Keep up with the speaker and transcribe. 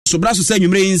so braso say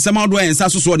nwumre nsama do ensa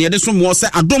so ne de so mo se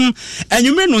adom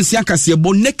enwumre no nsia kase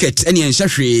bo naked ene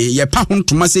enhwehwe ye pa ho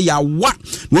ntoma se ya wa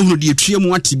no hunu de etue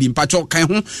mu ati bi mpacho kan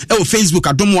ho e Facebook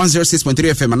adom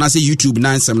 106.3 FM na se YouTube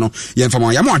na nsem no ye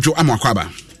mfama ya mo adwo amakwaba.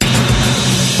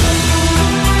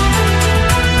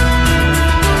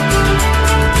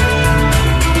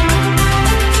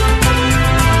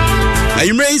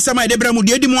 Ayimre sama edebra mu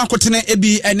de edi mu akotene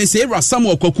ebi ene se Era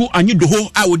Samuel Kwaku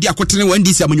anyidoho a wodi akotene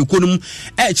wandisi amanyukonum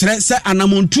kire se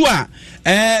anamontu a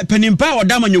penimpa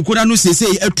oda amanyukona no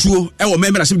sesei atuo wo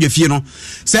memra hye fie no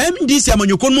se ndisi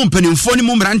amanyukonum penimfo ni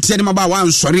mu mrante ne maba wa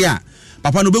ansore a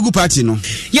papa no begu party no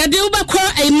ya de ubakọ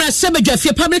ayimra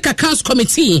sebedwafie public accounts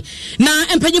committee na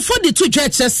empanyefo de to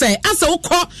church say asa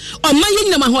wokọ omaye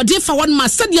nyina mahode fa won ma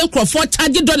sade nkrofo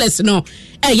charge dollars no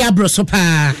ya broso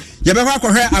pa ya be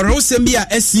akọhwe arosem bi a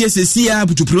SCSC a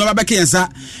butupuru ba bekensa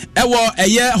ewo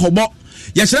eye hobo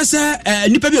ya kyerɛ sɛ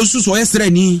nipa bi osusu ɔyɛ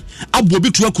srani abo bi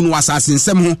to akunu wasase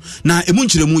nsɛm ho na emu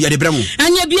nkyerɛmu yɛ de brɛ mu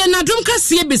anya bia na dom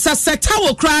kaseɛ bisa sɛ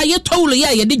tawo kra yɛ towlo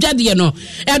yɛ de gyadeɛ no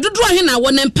ɛdodo ahe na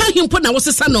wɔ ne mpa himpo na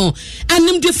wɔsesa no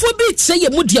animdefo bi kyerɛ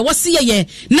yɛ mu deɛ wɔse yɛ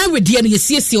na wedeɛ no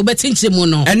yɛsiesie wobɛte nkyerɛmu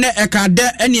no ɛnɛ ɛka dɛ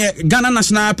ɛne Ghana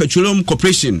National Petroleum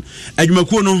Corporation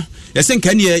adwumakuo no yɛsɛ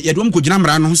nka ne yɛdom kɔgyina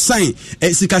mmara no san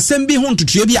sikasɛm bi ho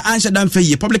ntotua bi a anhyɛ da mfa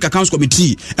yɛ Public Accounts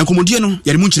Committee nkɔmmɔdie no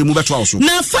yɛde mu nkyerɛmu bɛtoa so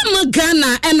na fama Ghana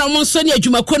ɛna mo nso ne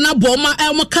adwumako na bɔ ma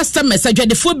ɛmo customers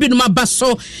adwadefo bi no maba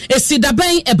so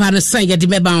esidaban ɛba no san yɛde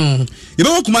bɛba ho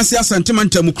yɛbɛwɔ Kumasi Asantema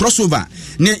mu crossover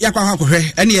ne yakwa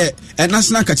akɔhwɛ ɛne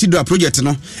National Cathedral project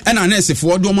no ɛna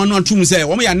nursefoɔ de ɔma no atum sɛ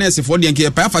wɔn yɛ nursefoɔ deɛ nke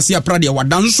pa afase apra deɛ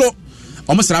wadanso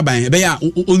omusra ban be ya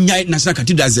onyai National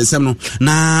Cathedral zesem no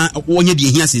na wonye de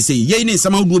hia sesei ye ne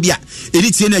nsama hodo bi a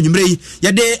editie na anwumre yi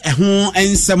ye de ho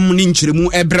ensem ne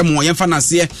nkyeremu ebrem ye fa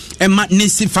nase ema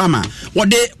nesi farmer wo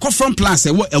de Kofron Plus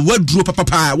e waduro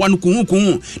papa wanu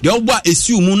kuhu de obo a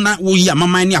esiu mu na wo yi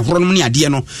amaman ne ahoro no ne ade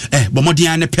no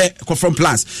bomodin ne pe Kofron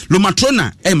Plus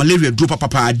Lomatrona malaria duro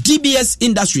papa DBS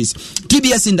Industries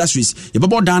ye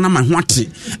babo dan na ma ho ate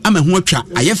ama ho atwa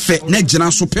ayefe na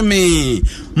gina so peme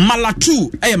malatu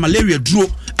malaria duro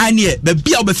ane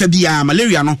bebia obefa bia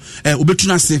malaria no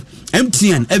obetuna se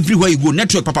MTN everywhere you go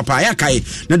network papa ya kai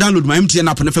na download my MTN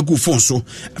app na fa go phone so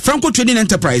Franco Trading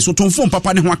Enterprise so ton phone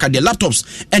papa ne ho aka de laptops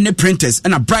and printers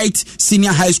and a Bright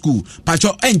Senior High School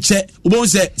pacho enche ubon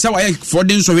se wa for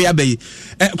den so we abai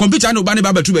computer no ba ne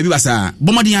ba tu ba bi basa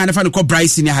bomodin ya ne fa ne ko Bright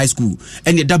Senior High School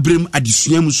and the dabrem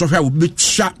adesua mu so hwa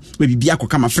obetwa ba bibia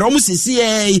kokama fra mu sisi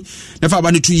na fa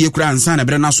ba ne tu ye kura ansa na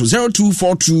bre na so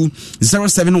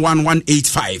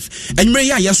 0242071185 enwere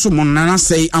ya yeso mo na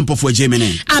say ampofo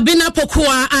Germany abina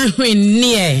pokoa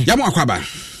ahwennie yamo akwaba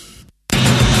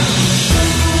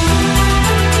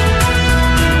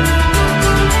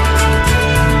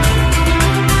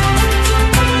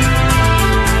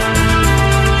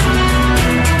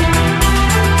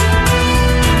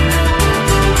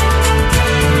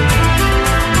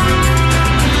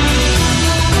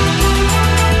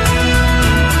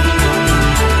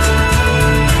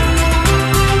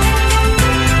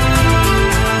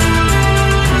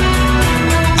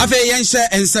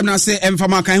and some say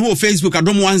Mfama kan ho Facebook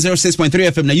Adom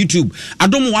 106.3 FM na YouTube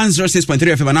Adom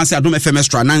 106.3 FM na say Adom FM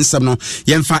extra na nsem no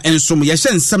yemfa ensom ye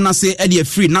hye nsem na say e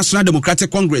free National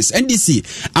Democratic Congress NDC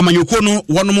amanyoko no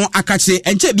wono akache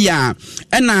enche bia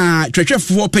na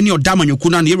twetwefo pani oda amanyoko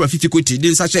na ye rafifi koti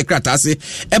din sa hye krata ase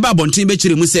eba bonten be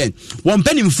kire mu say won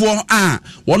panimfo a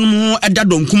wono eda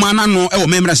donkuma na no e wo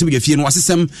memra hye fie no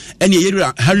wasesem ene ye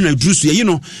Haruna Drusu ye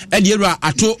no e ye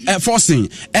ato forcing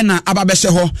na ababe hye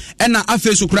ho na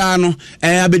afeso kura no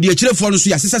abedi akirefo no so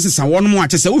ya sesa wono mu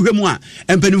akese wohwemu a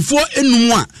empanimfo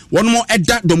enum a wono mu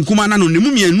eda domkuma na no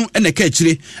nemu mienu na ka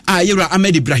akire a yewra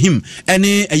Ahmed Ibrahim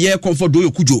ene eye comfort do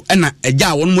yokujo na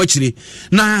eja wono mu akire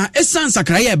na esan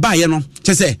sakraye ba ye no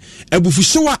kyese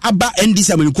abufuhyewa aba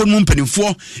NDC amanyiko no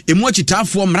mpanimfo emu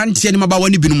akitafo mrantie ne maba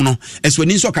wani binum no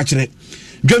eswani so ka kire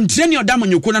Dwamtreni odama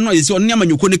nyoko na no yesi onne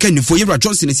amanyoko ne kanifo Yewra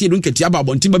Johnson esi edun keti aba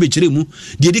abontimba be kire mu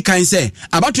de di kan se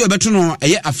abato ebeto no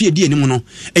eye afie di enimu no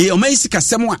eye omayisi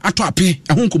kasem a ato ape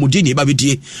ehon komodi ne eba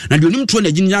bedie na de onim to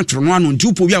na ginya tworo no anu nti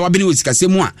upo bi a wabene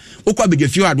wesikasem a okwa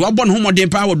bedwafie ado abo no homodin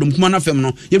pa wodom kuma na fam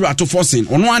no Yewra ato forcing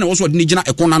ono ane wo so de ne gina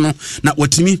ekona no na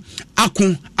watimi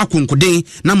akonkoden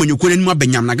na amanyoko ne nimu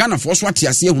abanyam na Ghana fo so ate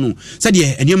ase ehunu se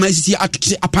de enema asisi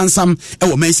atote apansam e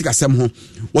wo mayisi kasem ho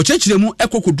wo kyekire mu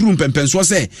ekokoduru mpempenso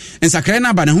se ensakre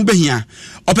na ba na ho behia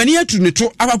opani atu ne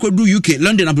to akwakodu UK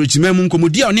London abrochima mu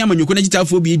nkomodia oni amanyoko na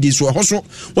gitafo bi di so ho so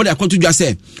wo de akotu dwa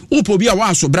se upo bi a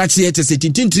wa so brache etese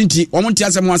tintintinti wo monte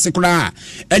asem wase kura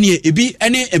ene ebi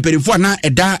ene emperifo na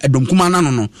eda edomkuma na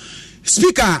no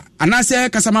speaker anase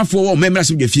kasamafo wo memra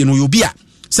sim dwafie no yobia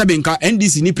sebenka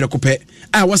NDC ni prekope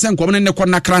a wosen kwom ne kɔ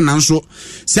nakra nanso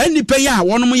sa nipa yi a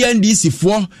wonom ya NDC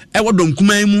fo e wodom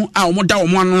kuman mu a wo da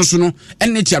wo ano so no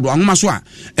enne tiado ahoma so a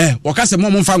wɔkase mo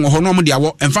mfa ngo no mo de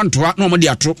awo emfa ntoa no mo de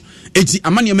ato eti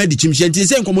amane ma di chimhye enti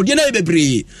se nkomodie na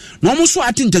bebre no mo so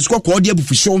ate ntesko kɔ de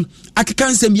abufuhyo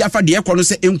akeka nsɛm bi afa de ekɔ no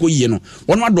se enko yie no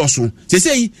wono adoso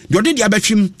sesei de ode de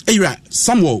abɛhwem eyira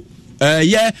Samuel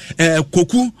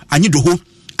koku anyidoho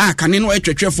kane no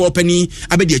etwetwefo pani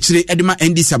abedi akire edema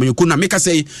NDC amanyoko na meka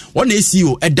say wona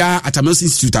CEO eda Atamelos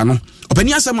Institute ano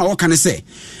opani asem a wokane say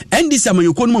NDC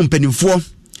amanyoko no mpanimfo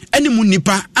ene mu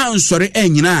nipa ansore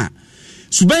anyina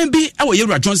suban bi awo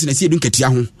Yewura Johnson esi edu nketia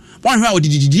ho wonhwe a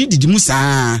odididi mu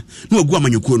saa na ogu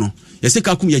amanyoko no yese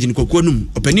ka kum yagini kokko num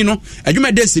opani no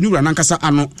adwuma de seni wura nankasa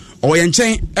ano oye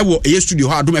nchen ewo eye studio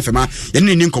ha Adom FM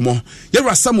yene ni nkomo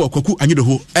Yewura Samuel Kwaku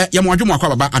Anyidoho ye mo adwuma akwa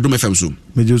baba Adom FM so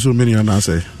meje so many na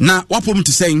say na wapom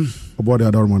to saying obode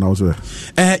adormo na also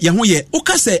ye ho ye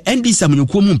uka se NDC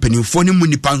amanyoko mu mpanimfo ne mu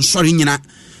nipa nsore nyina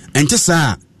ente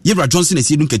saa Yewura Johnson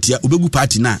esi edu nketia obegu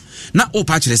party na o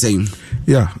pa kire saying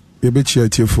yeah ye be chia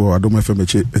tie for Adom FM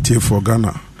tie for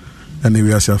Ghana and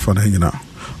we are safa na nyina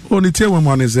oni tie we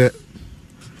man is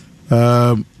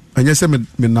anya se me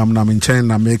nam nchen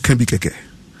na me kan bi keke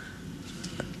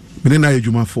me na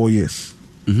yedwuma 4 years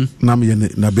na me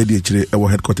na bedi akire e wo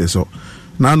headquarters so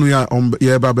na anu ya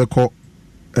ye ba be ko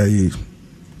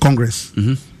congress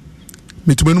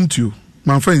me tumenum tu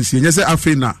my friends anya se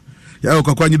afi na ya o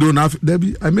Kwaku Anyidoho na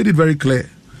Debbie I made it very clear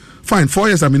fine 4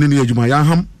 years am in ni yedwuma ya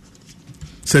ham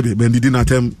sebe ben didi na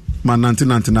tem man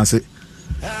 1990 na se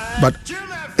but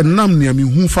enam ni ami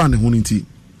hu fa ne ho nti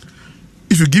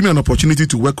if you give me an opportunity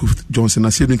to work with Johnson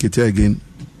Asiedun Ketia again,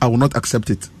 I will not accept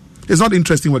it. It's not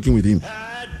interesting working with him.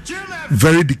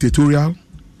 Very dictatorial,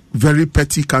 very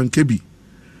petty, kankebi.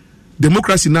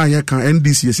 Democracy now here can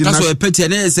NDC. That's why petty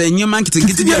and say new man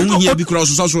kitty here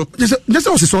because also. Just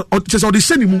also the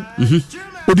same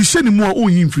or the same more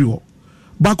own him free.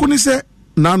 Bakoni say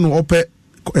nano ope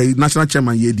national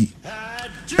chairman yedi.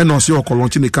 And also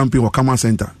launching a campaign or command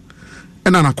center.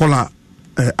 And then I call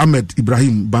Ahmed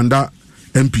Ibrahim Banda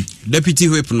MP deputy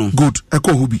whip no good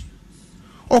eko hobi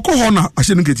oko hona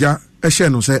Asiedun Ketia share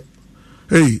no say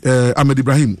hey Ahmed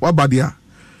Ibrahim wa badia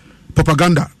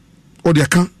propaganda o de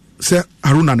kan say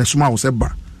Haruna Nesuma wo say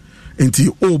ba enti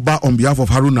o ba on behalf of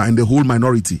Haruna and the whole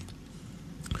minority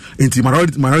enti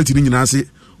minority ni nyina say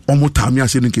omo tami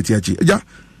Asiedun Ketia chi eja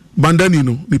bandani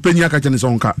no ni penyi aka chene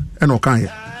sonka e no kan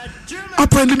here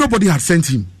apparently nobody had sent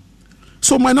him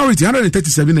so minority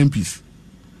 137 MPs.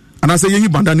 And I say, you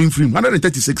bandani free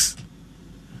 136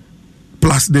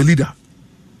 plus the leader.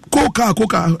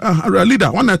 Koka,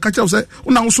 leader. One catch up say,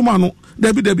 Una Usumano,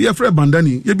 Debbie, a friend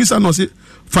bandani. You be no say,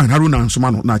 fine, Haruna and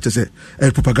Sumano, not just say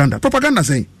propaganda. Propaganda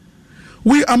saying,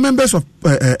 we are members of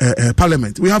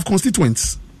parliament. We have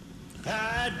constituents.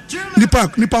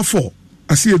 Nipa 4.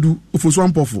 I see you do,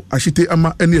 Ufuswan Pofo, Ashite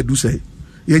Ama, any do say,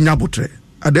 Yenyabotre.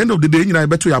 At the end of the day, you know, I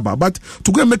bet you about. But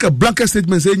to go and make a blanket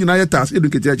statement saying, you know, task,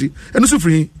 educate, and also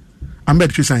free. I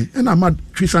made Trisign, and I made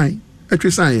Trisign,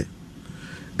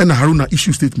 and Haruna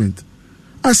issue statement.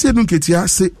 Asiedun Ketia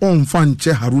say on fan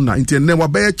chair Haruna into never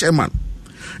be chairman.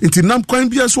 Into nam coin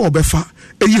be so obefa,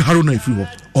 Haruna if you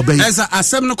obey. As a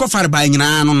semino far by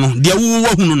no.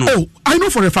 Oh, I know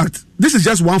for a fact. This is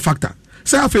just one factor.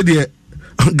 Say I feel the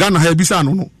Ghana Hebisa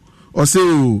no, or say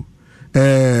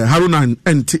Haruna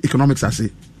and economics. I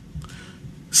say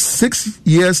 6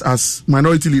 years as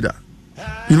minority leader,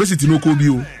 University no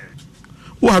Kobio.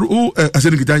 Who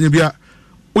Asiedun Ketia be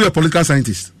we are political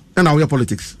scientists and now we are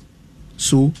politics.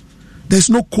 So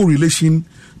there's no correlation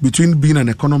between being an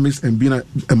economist and being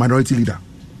a minority leader.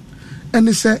 And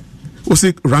they say, was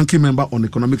a ranking member on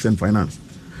economics and finance.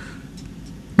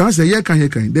 Now I say,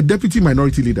 the deputy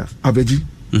minority leader, Aveji,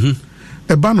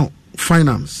 Ebano,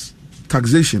 finance,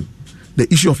 taxation, the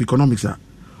issue of economics are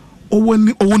when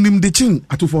him the ching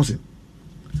at 2 forcing.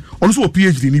 Also a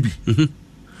PhD Nibi.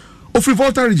 Of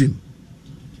Volta region.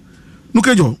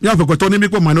 Nukejo, ya for autonomy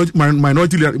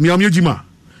minority leader, Miamjima.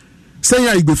 Say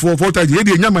ya before Volta,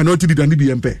 the minority leader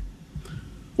Nibi MP.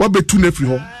 What be 2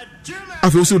 nephew?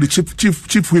 I've also the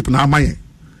chief whip na Maye.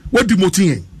 What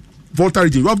demoting? Volta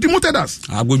region. You have demoted us.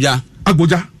 Abuja.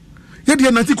 Yet the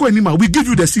Anatico anima. We give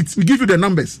you the seats, we give you the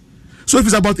numbers. So if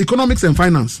it's about economics and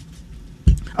finance,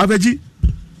 Aveji,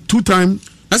 2-time.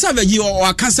 That's Aveji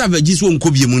or cancer Aveji so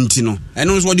uncobium muntino. And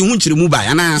also what you want to move by.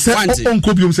 And I want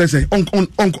uncobium says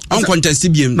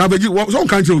uncontestibium. Now, Aveji was on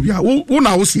country. Who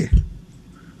now see?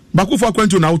 Bakufa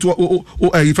went to now to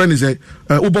a friend is a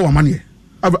Ubawa money.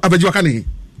 Aveji Wakani.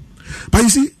 But you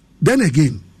see, then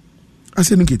again,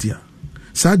 Asenu Ketia.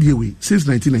 Sadie way since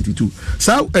 1992.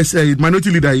 So as a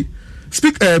minority leader,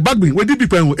 speak Bagbin. We did be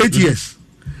 8 years.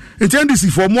 In NDC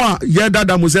for more year that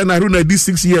Musena Haruna did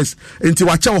 6 years until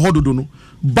Wacha Hododono.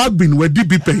 Bagbin we did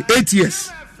be 8 years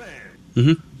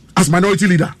as minority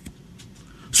leader.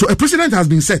 So a precedent has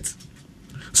been set.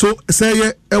 So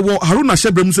say Haruna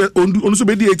Shebrem say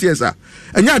only be 8 years and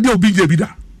yeah they be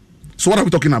bida. So what are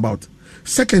we talking about?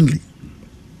 Secondly,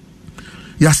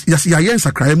 yes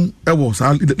crime was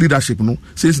leadership no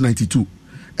since 92.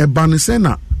 E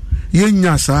banisena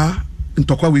yenya sa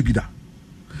ntokwa we bida.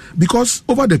 Because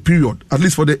over the period, at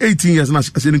least for the 18 years as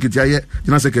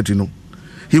General Secretary, no,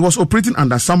 he was operating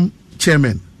under some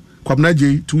chairman, Kwabena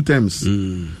J 2 terms,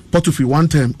 Portufi 1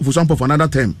 term, Fusampo for another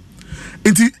term.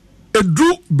 Inti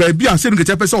drew baby and saying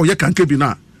the person or ye can keep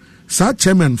na. Sa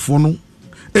chairman for no,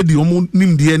 edi omo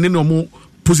nim the omo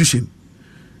position.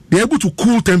 They're able to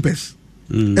cool tempers.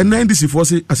 And then this is for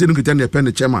say as saying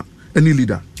the chairman, any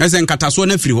leader. As in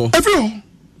Katasone free ho. Every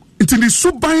until the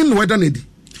subain weather nedi.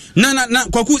 Na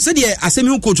kwaku said ye asemi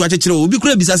hu coach achechire obi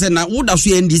kura bisa say na wo da so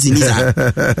NDC ni sa.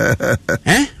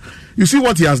 You see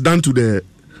what he has done to the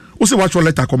also watch your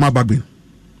letter come Bagbin,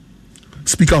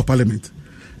 Speaker of Parliament.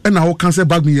 And now cancel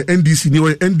Bagbin NDC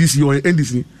or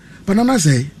NDC. But Nana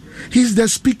say he's the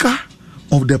Speaker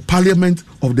of the Parliament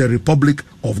of the Republic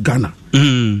of Ghana.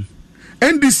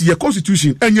 NDC your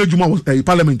constitution and your Juma was a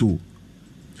parliament too.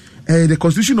 The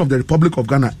constitution of the Republic of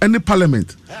Ghana, any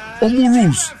parliament, omu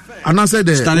rules. And I said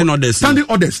standing orders,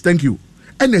 thank you.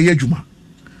 And the Juma.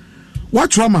 What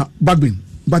trauma Bagbin?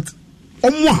 But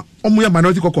omu ya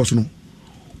minority caucus no.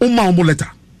 Omu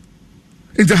letter.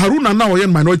 In the Haruna now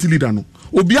yen minority leader no.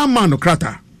 Obia man no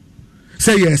krata.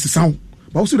 Say yes sound.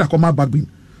 But also that come Bagbin.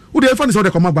 Who the fund is all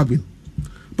the come Bagbin.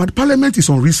 But parliament is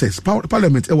on recess.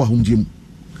 Parliament ewa humjim.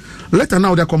 Letter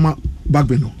now they come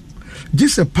Bagbin no.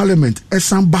 This a parliament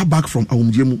esamba back from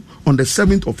Ahumjemu on the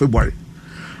 7th of February.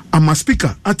 I'm a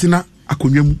speaker Atina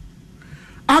Akunyemu.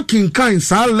 Akinkan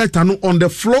sa letter no on the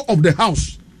floor of the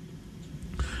house.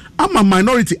 I'm a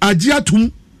minority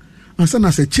ajiatum and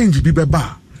sana say change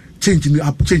bibeba change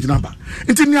number.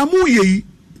 Enti niamu ye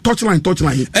touchline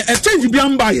change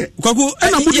biamba ye. Kwaku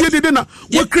and amu ye de na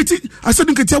we create I said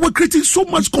we creating so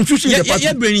much confusion in the party.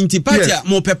 Yeah, bring party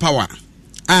more power.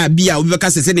 Bia we ka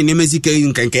se ne nemesi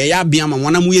kankan ya bia ma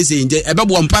wana mu yese nje ebe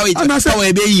bo mpa we power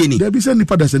ebe yi ni there be say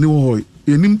nipa da se ne wo hoy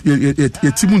enim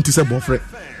yetimu nti se bofre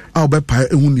a obe pa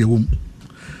ehun ne ewom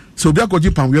so obi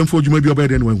akoji pan we mfo adwuma bi obe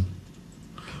de ne wu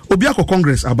obi akọ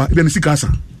congress aba ebe ne sika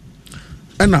asa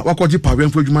na wakoji pa we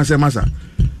mfo adwuma se masa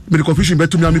me the confusion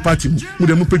betu mi party mu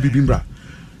de mu pe bibimbra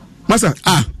masa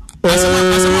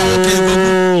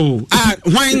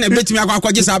why na betimi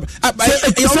akwaje sa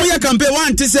e ya campaign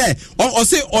one to say o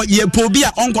say ye po bi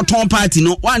a onko ton party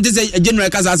no one to say general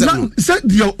kasa say no say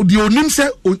the onim say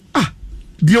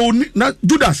the onim na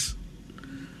Judas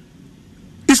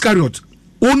Iscariot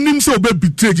onim say obe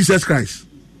betray Jesus Christ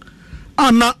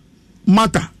ana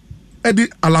matter e di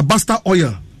alabaster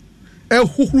oil e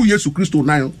huhu Yesu Christo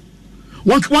na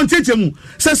one change mu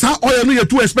say sa oil no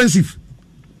too expensive.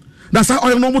 That's how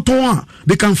oil no more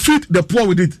they can feed the poor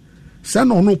with it. Say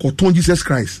no cotton Jesus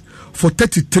Christ for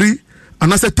 33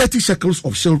 and I said 30 shekels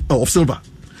of silver.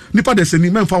 Nipa de seni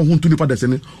men fa huntu nipa de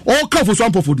seni. All come for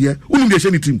some for there. Unum de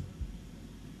sheni team.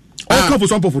 All come for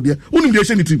some for there. Unum de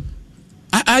sheni team.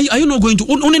 Are you not going to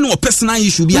only know a personal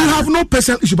issue? We have no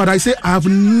personal issue, but I say I have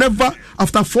never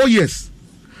after 4 years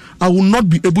I will not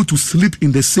be able to sleep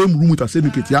in the same room with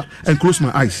Asenu Ketia and close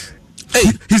my eyes. Hey,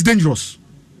 he's dangerous.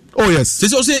 Oh yes.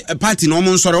 This also a party no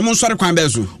mon sorry kwan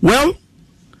bezo. Well,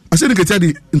 I said the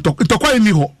di ntokwa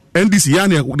eni ho NDC ya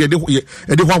na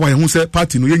de hwa wan hu say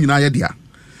party no ye nyina ye dia.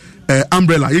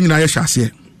 Umbrella ye nyina ye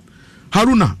hyase.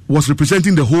 Haruna was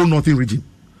representing the whole northern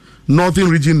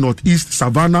region, northeast,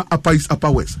 Savannah, upper east,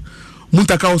 upper west.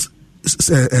 Muntaka was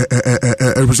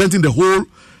representing the whole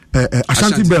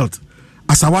Ashanti belt.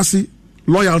 Asawasi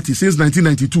loyalty since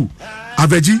 1992.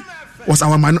 Aveji was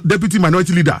our deputy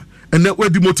minority leader. And then we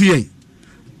demoted.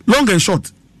 Long and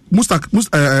short,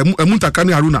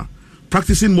 Muntakani Haruna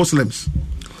practicing Muslims.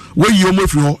 Where you move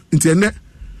from internet,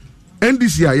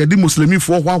 NDC ya di Muslimi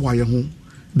for why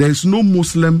there is no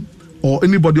Muslim or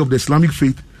anybody of the Islamic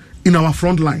faith in our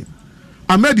front line.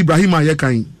 Ahmed Ibrahim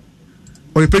Ayekain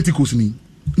or a Pentecost ni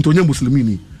Antonio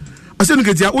Muslimini. I said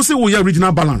nketia also we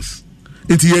regional balance.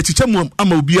 Inti ye chichemu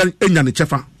ama obia enya ne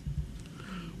chefa.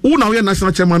 Who now we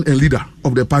national chairman and leader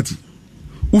of the party.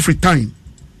 Who free time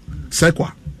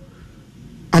Sekwa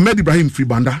Ahmed Ibrahim free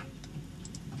banda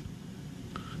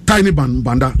tiny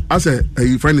banda as a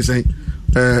friend is saying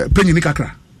penny ni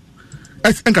kakra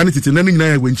enka ni tete nani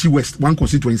nyina Wenchi West one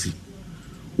constituency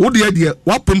What the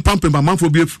what pump a man for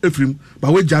be a film,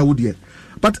 but we ja would ye.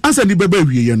 But answer the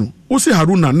baby, you know, Ose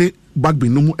Haruna ne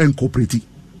Bagbin no and cooperative.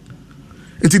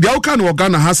 It's the outcome of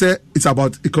Ghana has it's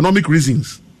about economic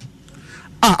reasons.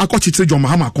 I got it to John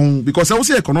Mahama Kong because I will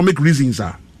say economic reasons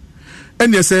are.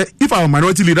 And they say if our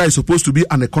minority leader is supposed to be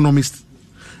an economist,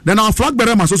 then our flag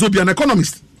bearer must also be an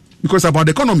economist because about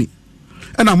the economy.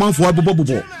 And a man for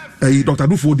Dr.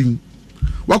 Dufodin.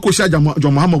 Wako share John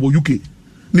Mahama bo UK.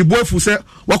 Ni boy fu say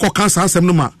wako cancer asem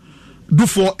no ma do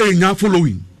for enya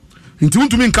following. Nti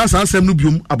won't mean cancer asem no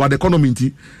biom about the economy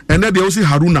nti. And then they also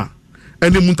Haruna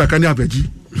and the Muntakani Aveji.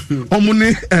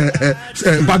 Omune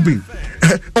Bagbin.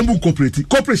 Omu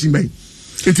cooperation man.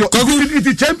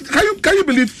 Can you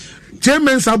believe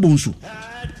Chairman Sabonsu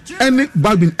and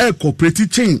Bagbin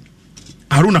cooperative chain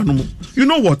Haruna Nomo? You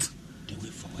know what?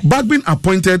 Bagbin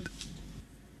appointed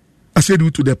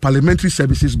Asedu to the Parliamentary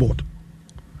Services Board.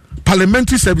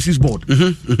 Parliamentary Services Board. So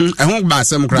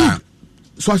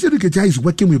Asedu Ketia is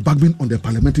working with Bagbin on the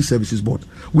Parliamentary Services Board.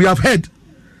 We have heard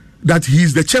that he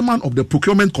is the chairman of the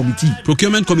procurement committee.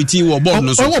 Procurement committee or board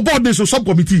no so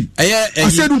subcommittee.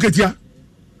 Asedu Ketia.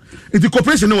 It's the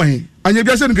corporation no way. And you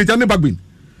Asedu Ketia ne Bagbin.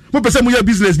 Mo pese mo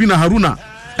business bi na Haruna.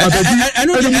 What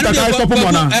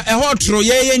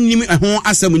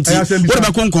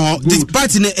about this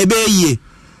party na ebe ye?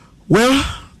 Well,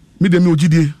 me dem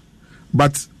ogidie,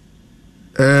 but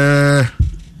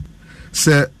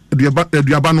say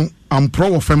duaba no am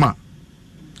pro of fema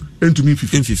into me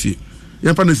 50.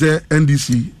 Yempa say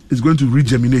NDC is going to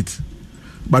regerminate.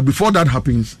 But before that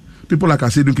happens, people like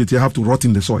Asedu Ketia have to rot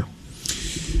in the soil.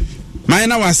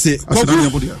 Mayana was say,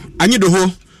 Anyi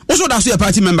Doho. Also, that's your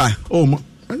party member. Oh,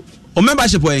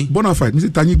 membership way. Bonafide, Mr.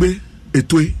 Tanyigbe,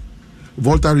 Etwe,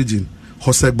 Volta region,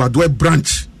 Jose Badwe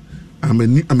branch. I'm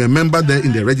a member there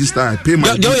in the register. I pay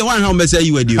my.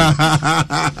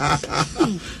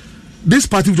 This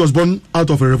party was born out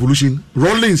of a revolution.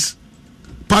 Rawlings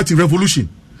Party Revolution.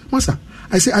 Master,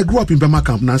 I say I grew up in Burma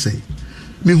Camp. Now say,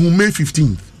 me who May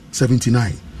 15th,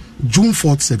 79, June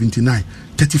 4th, 79,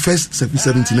 31st,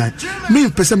 79. Me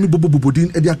person me bobo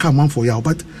bodin edia come for y'all,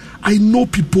 but I know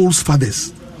people's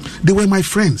fathers. They were my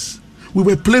friends. We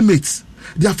were playmates.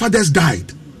 Their fathers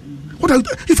died. What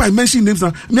if I mention names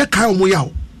now? Me Kyle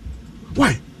Moyao.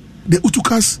 Why? The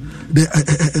Utukas, the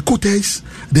Kotes,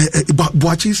 the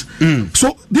Boachis.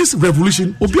 So this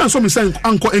revolution, Obian some saying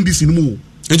Uncle NDC no.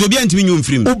 It Obian to me you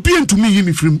film. Obian to me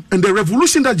you film. And the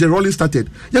revolution that Geraldine started.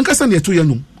 Yankasa ne to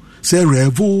yanum. Say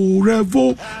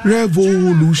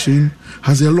revolution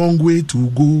has a long way to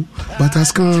go, but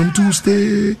has come to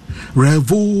stay.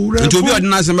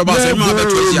 Revolution has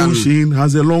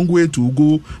a long way to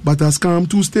go, but has come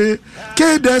to stay.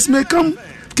 Kdes may come,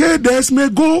 Kdes may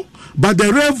go, but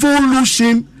the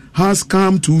revolution has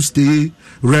come to stay.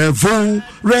 Revolution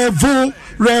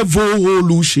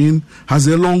has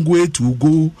a long way to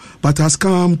go, but has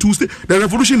come to stay. The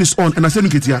revolution is on, and I said,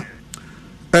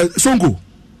 Songo.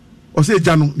 Or say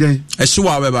Jano, yeah. A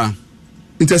sure weber.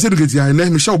 Interested to get here, and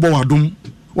then Michelle Bowadum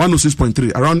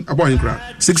 106.3 around about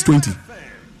 620.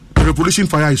 The revolution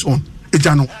fire is on.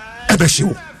 Ejano,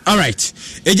 Ebesho. All right.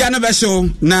 Ejano Besho,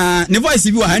 na ne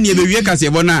voice bi wa ha ne be wie kase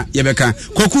bona ye beka.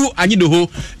 Koku Anyidoho,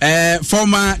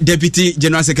 former deputy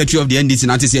general secretary of the NDC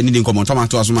na tese ni nkomo to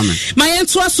mato asoma me. My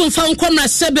to aso fa nkomra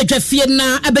se bedwafie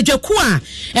na abedwaku a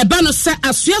eba no se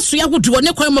asoasoa hodo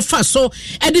ne kwan mo fa so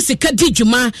e de sika di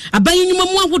dwuma aban nyuma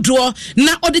mu ahodo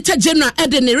na auditor general e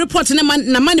de ne report ne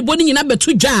na mane boni nyina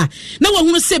betu dwa na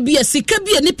wahunu se bia sika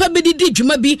bia nipa be di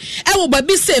dwuma bi e wo ba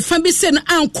bi se fa bi se no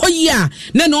ankoyi a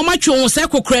na no matwe won se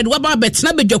kokred wa ba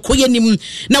betna bedwako yanim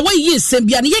na wayi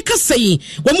nsembia ne yekasa yi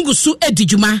wo mugusu edi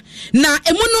dwuma na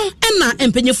emu no na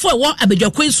empenyefo e wo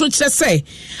abedwako so kire se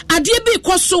ade bi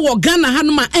koso wo Ghana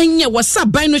hanuma enye wo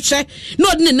saban no kye na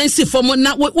odne nansi fom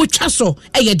na wo twa so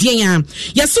eye den ya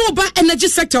yese oba energy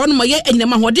sector honuma ye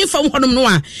enyama hode fam honum no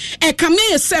a e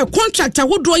kame se contractor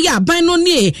hodo ye aban no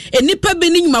ne enipa be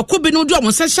ni nyuma ko be no do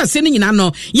mo se hyase ni nyina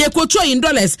no ye kotu in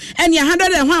dollars ene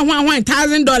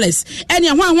 $100,000 ene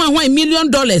 $1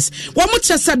 million wo mo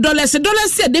chese dollars ye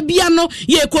de bia no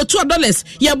ye kotu dollars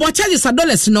ye bo charges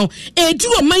dollars no e di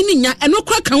o man ni nya eno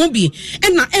kra kan ho bi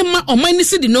ena emma o man ni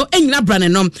sidi no enyina brane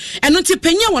no eno ti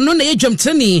panya wono na ye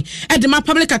dwamtreni edema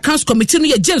public accounts committee no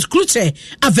ye James Kluche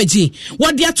Aveji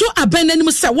wo de ato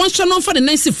abanani se won hwe no for the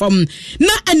nancy form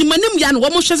na animanim ya no wo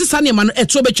mo hwe sesa ne ma no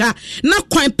eto betwa na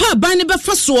kwan pa ban ne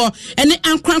befa so ene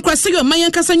ankrankra se yo man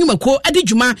yankasa nwumako ade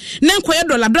dwuma na nkoye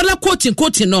dollar coating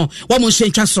no wo mo hwe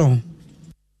ntwa so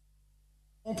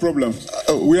Problem.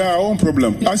 We are our own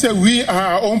problem. I said we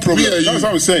are our own problem. That's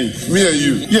what I'm saying. Me and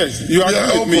you. Yes, you are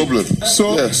our own problem.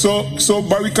 So,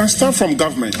 but we can start from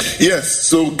government. Yes.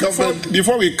 So government.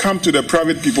 Before we come to the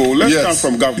private people, let's start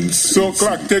from government. So,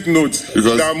 Clark, take note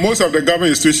that most of the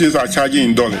government institutions are charging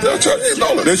in dollars. They're charging in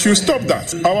dollars. They should stop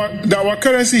that. Our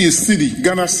currency is cedi,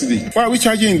 Ghana cedi. Why are we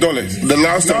charging in dollars? The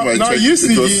last time I checked,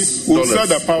 UCG will sell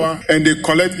the power and they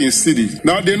collect in cedi.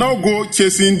 Now they now go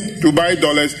chasing to buy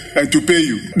dollars and to pay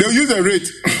you. They'll use a rate.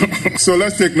 So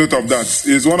let's take note of that.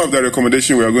 It's one of the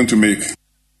recommendations we are going to make.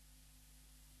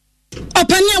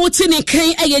 Opanya wotini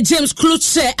kan James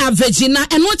Klutse Avegina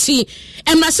and woti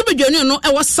Emrasibedwani no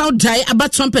e was South Die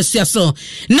about Trumpesua so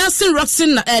Nelson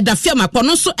Roxon da firma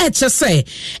kono so say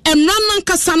Emran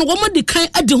Kasan woman di kan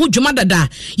adi ho dwuma dada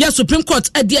ya Supreme Court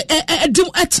adi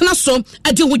etena so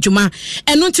adi ho dwuma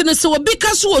eno ntene se obi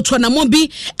ka so otuanamo bi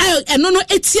eno no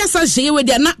etia sa hye we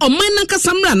dia na oman nan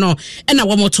kasamra no e na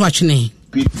wo moto atwene.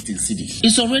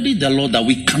 It's already the law that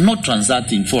we cannot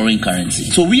transact in foreign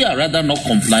currency. So we are rather not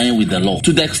complying with the law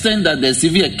to the extent that there's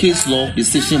even a case law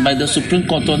decision by the Supreme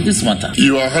Court on this matter.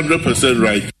 You are 100%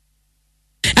 right.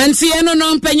 And see,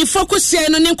 no, penny focus,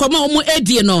 no, Ninkoma,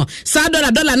 Eddie, no,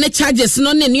 $1 net charges,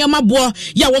 no, Niama Boa,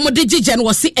 Yawomo Digijan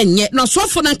was see, and yet, no, so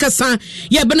for Nankasa,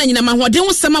 Yabanama, what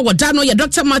don't summer, what Dano, ya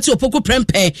Dr. Matthew Poco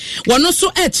Prempe, one also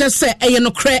say,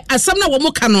 no cray, as some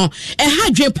Nawamokano, a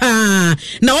hydra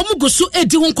now Omugusu,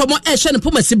 Eddie won't come on Ashan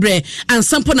Pumasibre, and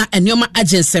Sampona and Yoma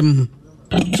Agencem.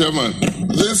 Chairman,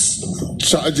 this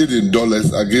charging in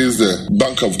dollars against the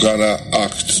Bank of Ghana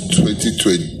Act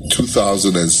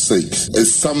 2006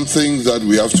 is something that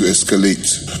we have to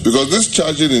escalate, because this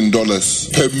charging in dollars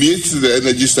permeates the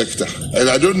energy sector. And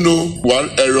I don't know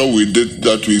what error we did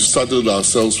that we've saddled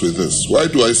ourselves with this. Why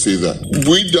do I say that?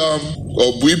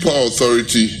 Bui Power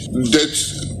Authority debt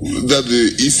that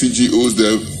the ECG owes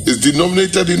them is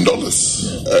denominated in dollars.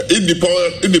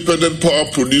 Independent power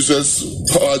producers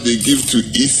power they give to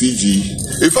ECG.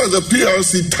 In fact, the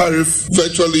PRC tariff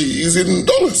virtually is in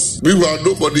dollars. Meanwhile,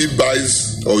 nobody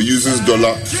buys or uses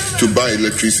dollar to buy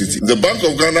electricity. The Bank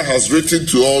of Ghana has written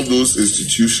to all those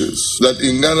institutions that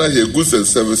in Ghana here goods and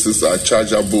services are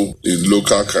chargeable in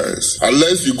local currency,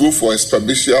 unless you go for a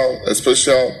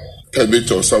special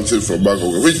permit or something from Bank of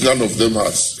Ghana, which none of them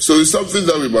has. So it's something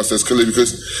that we must escalate,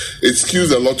 because it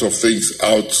skews a lot of things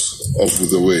out of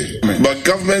the way. But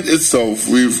government itself,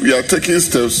 we are taking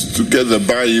steps to get the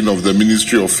buy-in of the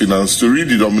Ministry of Finance to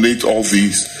redenominate all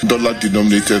these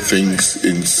dollar-denominated things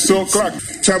in. So, Clark,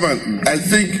 Chairman, I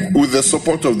think with the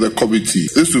support of the committee,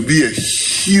 this will be a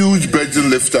huge burden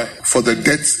lifter for the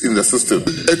debts in the system.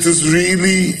 It is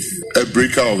really a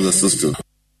breaker of the system.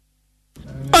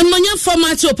 On Manya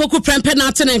format Opoku Prempe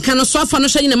Natin and Kanoso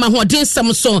Fanosha in Mahodin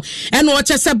Samso, and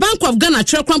what as a Bank of Ghana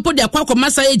Trekrampo de Aquaco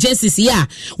Massa agencies, yeah.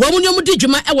 Woman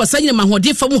Juma, I was saying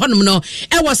Mahodi from Honomo,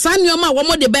 I was signing your ma, one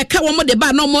more de Becca, one more de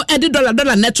bar, no more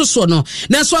 $80 neto sono.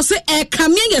 Now, so I say,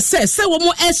 Camille says, say one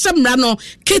more Esamrano,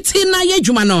 Kitina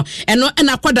Yejumano, and no an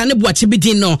aquadane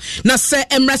Boachibidino. Now, say,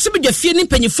 Emrasibi, your feeling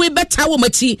penny free better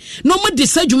womati, no more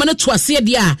decide Jumana to a sea,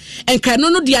 dear, and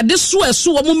Canono dia this so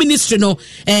a ministry no,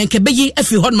 and Kebeji if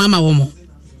you mama womo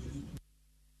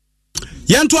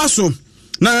yanto aso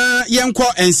na yenko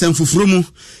ensem fufurumu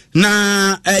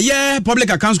na public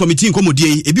accounts committee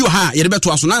nkomodie ebi ha ye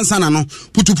beto aso na nsana no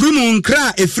putupurumu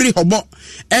nkra efiri hobo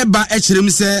eba ekirem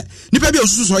se nipa bi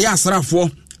osusu so ya asrafo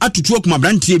atutu okuma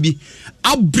brantie bi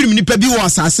abrim nipa bi wo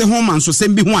asase ho manso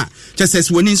sem bi ho a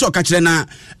chesese woni so ka kire na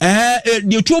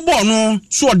de tuo bo no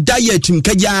so oda ya tim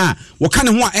kagya wo ka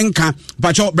ne ho a enka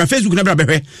bacho bra Facebook na bra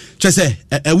behwe chese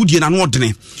awudie na no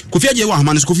odene Kofi aje wo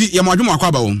ahama no Kofi ye mo adwuma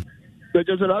akwa ba wo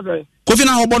Kofi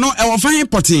na hobo no e wo fan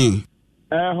potin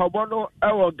hobo no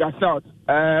e wo gasalt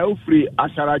ofri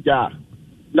asaraja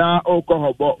na oko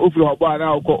hobo ofri hobo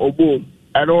na oko obom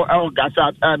eno e wo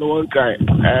gasalt and won kai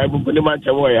bubuni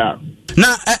manchemo ya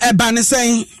na ba ne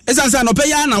sen esansa no pe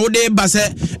ya na wo de ba se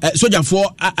sojafo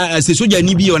se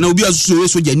sojani bi na obi aso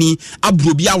sojani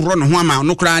abro bi awro no ho ama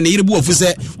no kra na yirebu ofu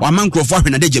se wa man krofo ahwe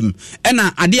na dagem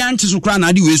na ade anche so kra na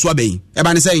ade we so abai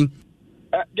ba ne sen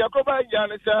Jacoba Jan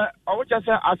se o cha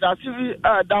se asasi bi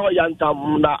da ho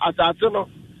yantam na asasi no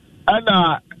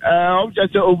na o cha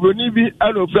se obroni bi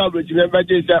na ofra abrojime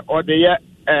beje se o de ye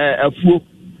afuo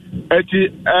eti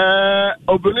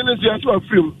obroni no so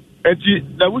afrim eti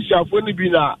da bushafo ni bi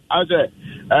na ase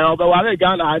obeware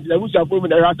Ghana da bushafo mi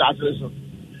na rata asere so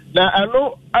na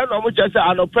eno mo cha se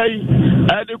anopai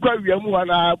de kwa wiamu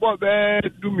na bo be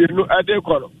dumienu de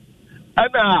koro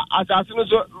ana asase no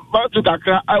so bantu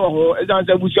kakra awo ho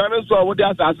ejanse bushano so wo de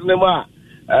asase no ma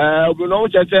obi no mo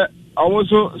cha se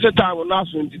also set time on us.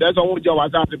 That's all job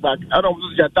was at the back. I don't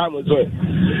lose your time as well.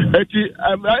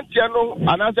 Antiano,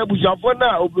 and answer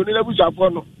Bushafona, Obunina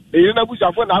Bushafono. You know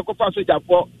Bushafona, I could pass it up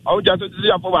for. I'll just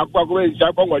see up for my Quago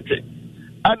Japon.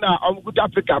 And I'm good to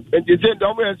pick up. And they say,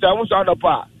 don't I was on the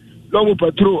par. Long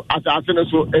patrol assassin,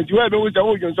 so and you have always a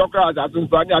woman soccer assassin,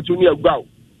 but not to near go.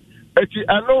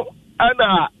 I know,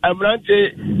 Anna, I'm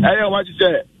Rante, I know what you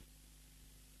say.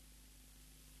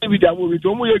 With that movie,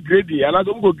 don't we greedy, and I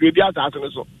don't go greedy assassin.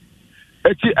 So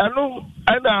I know,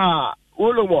 Anna,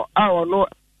 Olomo, I don't know.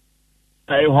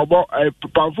 A hobo, a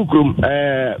pamfukrum,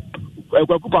 a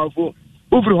quacupanfu,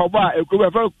 Ufri hoba, a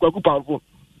quacupanfu.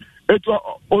 It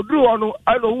was Odru,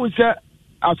 I know who said.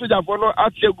 Asoja for no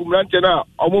atie gumrante na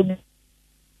omo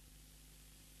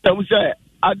tamu say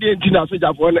ade nti na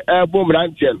asoja for no ebo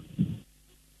mrante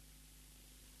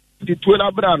di tu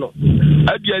na bra no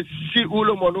ade si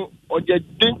ulomo no oje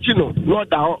denchi no no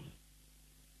da ho.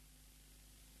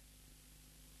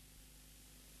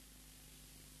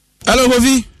 Hello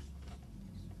Kofi.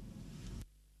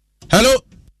 Hello.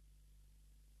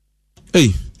 Hey.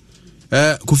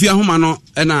 Kofi ahoma no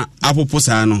na apopo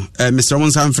saa no Mr.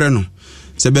 Wonsan frɛ no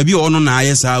se baby ono na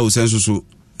aye saa o senso so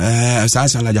saa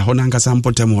sala ja hona nkasa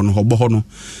mpotem ho no hobo ho no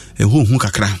hu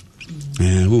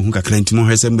kakra ntimo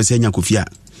hwese mbese nya Kofi a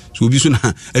so obi so na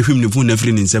ahwim ne fun na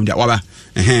firi ne nsem dia waba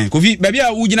Kofi baby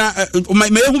a wugina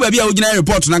me hu baby a wugina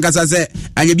report na nkasa se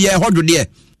anya bia hodo de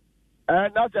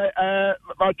na say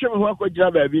ma twem ho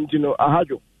akogina baby ntino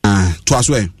ahajo to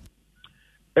aso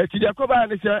ti de ko ba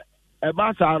ne se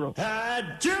ba sa no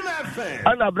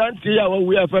ana branti ya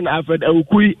we afa na afa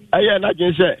awukui aye na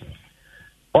gin se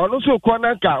onu so ko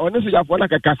na nka onu so ya fo na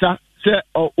kakasa se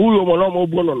uyo mo no mo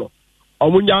bu no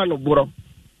omunya no buro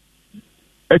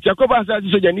etiako ba sa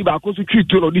so jani ba ko so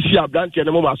twitu no di si abranti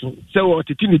ne mo maso se wo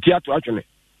titiniti ato atwene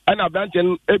ana abranti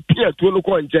epia tuo no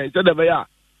ko nchen se de be ya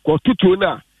ko tutu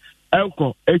na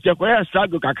enko etiako ya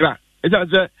struggle kakra esa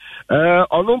se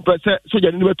onu mpese so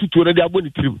jani ne tutu no de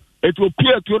aboni trim etu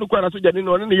opia tuo no kwa na soja ni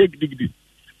no ne ye gidigidi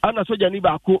ana soja ni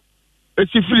ba ko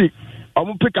esifiri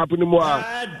omu pick up ni mo a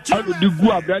anu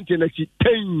digu abrante na chi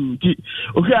tenki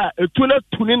oha etu na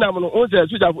tuni nam no o se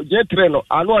soja je tre no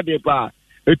anu ode pa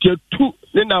etu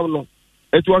ni nam no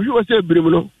etu ohwe wo se birim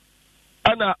no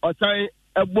ana osan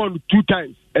ebon 2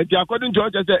 times enti according to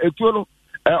say etu no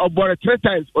obore 3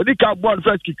 times odika ball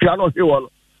first kikra no he wo no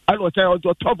and was on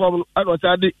top of and was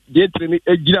at the training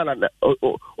a general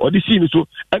or the scene so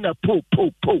and a po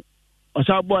or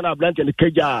some born a blank and the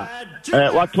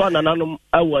Kaja what one and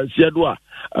I was Yadua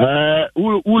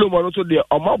Ulum also the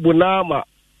Omabunama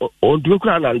on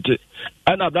Dukanante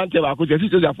and a blank of our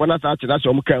sisters of one such as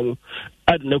Omcam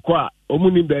at Nequa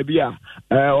Omuni Babia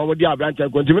or the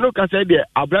Abranta Continue Casa de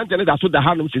Abranta that's what the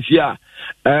Hanum Sia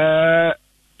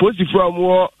Posty from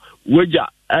war Wager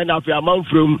and after a month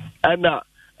from and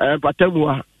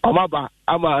Patemua, Amaba,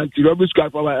 Ama, anti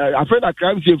Robusca for a friend of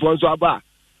crime scene for Aba.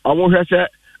 I won't have said,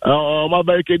 my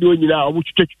barricade doing now, I want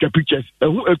to take the pictures. A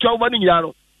 12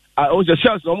 yano, I own the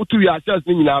shells, almost 2 years,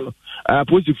 in Yano,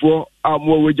 posted for our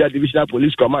more wager divisional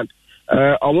police command.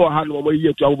 I won't have no more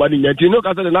year to our body. You know,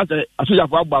 because another, I should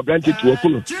have about Blanty to a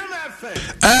full.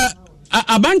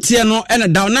 Abantia no, and a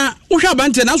downer, who shall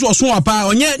Bantia as was so apart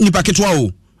on yet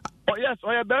Nipaketwa. Oh, yes,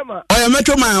 or a Bama, or a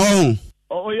metro my own.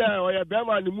 Oh yeah, or a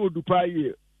Bama and the mood to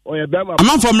pay or a Bama.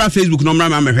 I'm from my Facebook no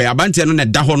mama me Abantia no na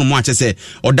da ho no mo ache se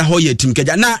o da ho ye tim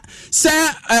keja na se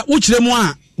wo kire mu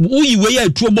a wo yi we ya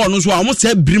tuo ball no so a mo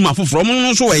se brim afoforo mo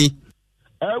no so we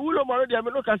wulo mo de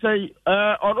me no ka say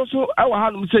ono so awa ha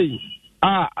no say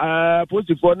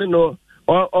post for no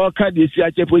o ka de si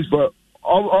ache post for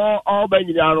o ba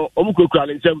nyina no o mu kokura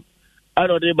le nsem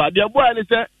ano de ba de bo ani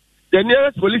se the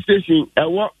nearest police station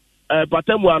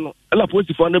Patemua no la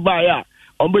post for ne ba ya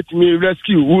me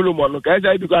rescue Wulo no ka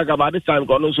say because about this time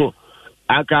kono so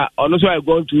aka ono so I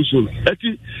gone too soon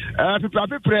eti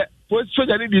people post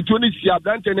soldier ni di 20 sia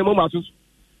brante ne mo maso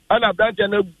ana brante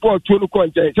ne bo tuo no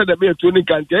konten say the be tuo ni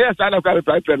kante yes ana ka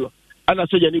people no ana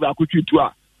soldier ni ba ko twitu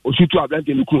a o twitu a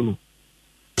brante ni kunu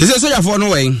ti say soldier for no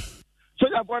way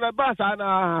soldier for na ba sa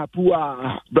na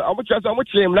puwa omo chese omo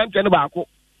chim brante ne ba ko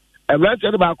brante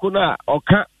ne ba ko na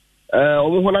oka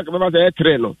omo ho na ka ba say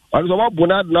tre no ono so mo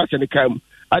bona na se ni kam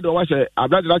ade o wa se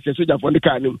abrante na se soldier for ni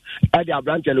kan nim ade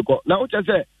abrante le ko na o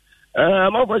chese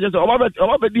ma ko chese o ma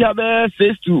be di ha be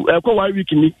 6 to ko 1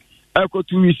 week ni ko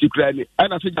 2 weeks kra ni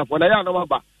ana soldier for na ya no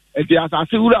ba e ti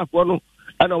asase wura for no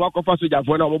ana wa ko fa soldier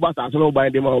for na o mo ba asase no ba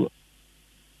ndi ma o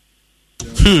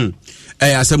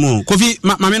asɛm kofi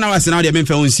mame na wase na de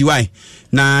memfa wonsi wai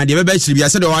na de bɛbɛ kyiri bia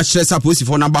sɛ de wahyerɛ sa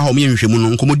posifo na ba hɔ me nhwehwɛmu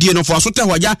no nkomodie no fo aso tɛ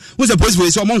hɔgya wo sɛ posifo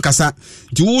sɛ ɔmo nkasa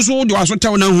nti wo so de waso tɛ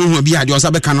wo na huhu bia de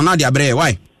ɔsa bɛka no na de abrɛ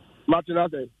wai Martina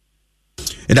say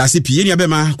ɛda se pie ni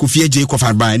abɛma kofi agye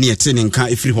kɔfa ba ne yɛte ne nka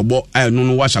ɛfiri hɔbɔ no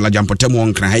no wahyala jampɔtam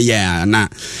wɔ nkra ha yɛ na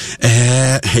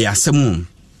ɛyɛ asɛm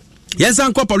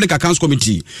yɛnsa nkɔ public accounts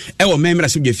committee ɛwɔ mmɛmmra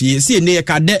so dwa fie sɛ ne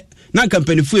yɛka dɛ na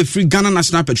company fu free Ghana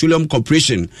National Petroleum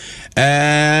Corporation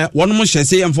wɔn mo hyɛ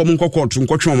sɛ yɛmfɔ mo nkɔkɔɔto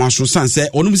nkɔtwe wɔn aso san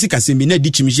sɛ wɔn mo sika sɛm bi na di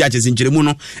kyimhyi akyɛse nkyerɛmu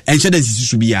no ɛnhyɛ da nsisi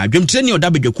so bia dwamtire ne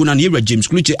ɔda badwaku na yɛwura James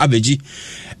Kluche Abeji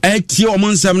tie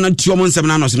wɔn nsɛm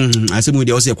na no sɛ asɛm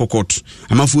deɛ ɔsɛ kɔkɔɔto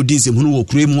amafo di nsɛm hunu wɔ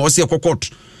kure mu ɔsɛ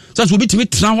kɔkɔɔto sɛ so obi timi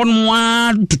tena hɔ no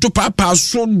a toto paapaa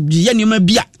so yɛ nneɛma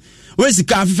bia wɔn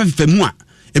sika afefa mu a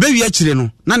ɛbɛwie akyire no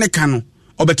na ne ka no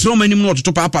obetre manim no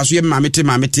ototo papa so ye mamete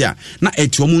a na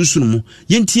eti omo nsu no mu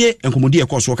yentie enkomodi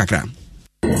ekoso kakra.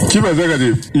 Chief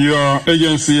Executive, your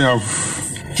agency have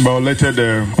violated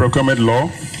the procurement law,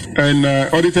 and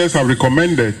auditors have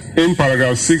recommended in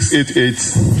paragraph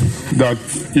 688 that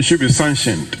it should be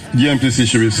sanctioned. GMPC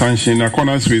should be sanctioned in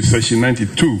accordance with section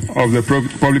 92 of the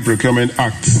Public Procurement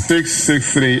Act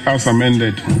 663 as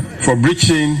amended for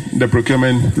breaching the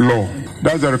procurement law.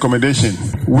 That's the recommendation.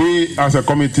 We as a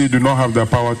committee do not have the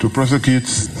power to prosecute,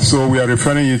 so we are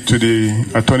referring it to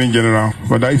the Attorney General.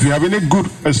 But if you have any good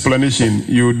explanation,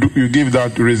 you give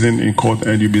that reason in court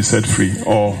and you'll be set free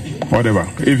or whatever.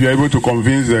 If you're able to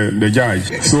convince the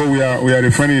judge. So we are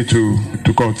referring it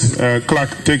to court.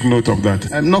 Clerk, take note of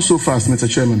that. Not so fast, Mr.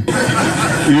 Chairman.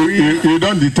 You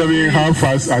don't determine how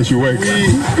fast I should work.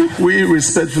 We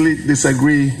respectfully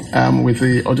disagree with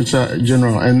the Auditor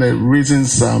General and the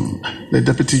reasons the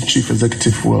Deputy Chief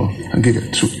Executive will give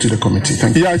it to the committee.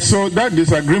 Thank you. Yeah, so that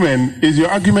disagreement is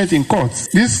your argument in court.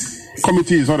 This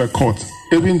committee is not a court.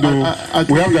 Even though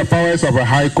we have the powers of a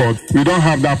high court, we don't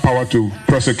have that power to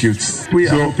prosecute. We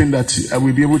are hoping that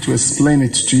we'll be able to explain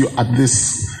it to you at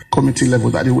this committee level,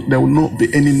 that there will not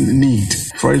be any need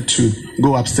for it to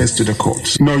go upstairs to the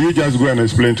court. No, you just go and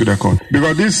explain to the court.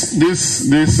 Because this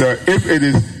if it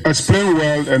is explained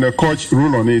well and the court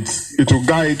rule on it, it will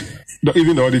guide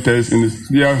even the auditors in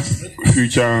their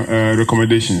future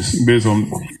recommendations based on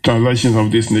transactions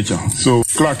of this nature. So,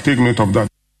 clerk, take note of that.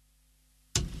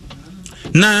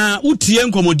 Na utie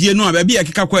nkomodie no ababi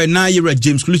akeka kwa na yewra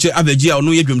James Kluche Abeji a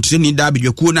ono yedwom tire da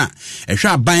abedwakuo na ehwe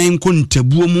aban ko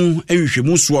ntabuo mu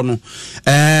enhwehwemu so no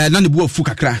na ne bu afu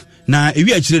kakra na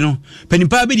ewi akire no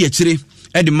panimpa be de akire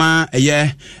edema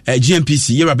eye GMPC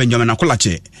yewra Benjamin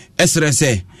Akolache esere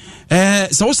se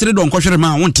wo sere do nkohwere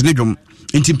ma wontene dwom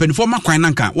enti mpanifo makwan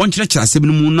nanka won kyerɛkyerɛ asɛm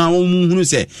no mu na wo mu hunu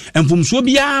se emfomso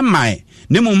bia mae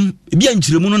nemum bia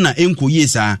nkyeremu no na enko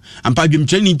yesa ampa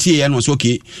dwemkyerɛ ni tie ya no so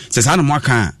okay sɛ saa no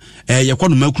mwaka yɛkɔ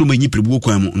no makuru manyi prebu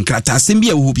kwan mu nkrata asɛm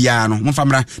bia wo bia no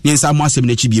momfamra ne nsa mo asɛm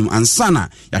na chibiem ansana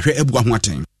yahwɛ abu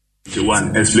ahoaten.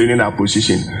 One, explaining our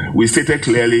position, we stated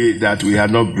clearly that we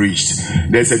have not breached.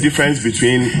 There's a difference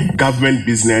between government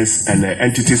business and an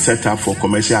entity set up for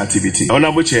commercial activity.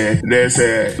 Honorable Chair, there's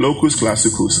a locus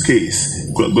classicus case,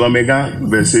 Glomega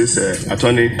versus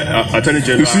Attorney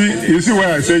General. You see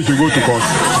why I said you go to court.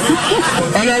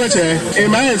 Honorable Chair,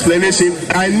 in my explanation,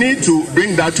 I need to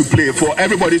bring that to play for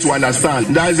everybody to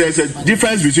understand that there's a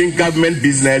difference between government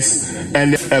business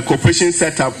and a corporation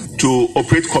set up to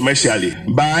operate commercially.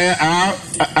 By our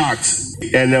acts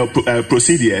and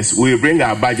procedures, we bring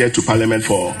our budget to Parliament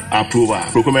for approval,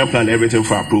 procurement plan, everything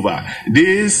for approval.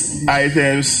 These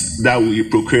items that we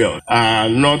procure are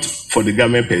not for the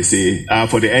government per se, are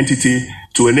for the entity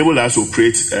to enable us to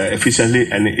operate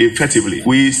efficiently and effectively.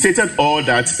 We stated all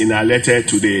that in our letter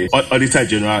to the Auditor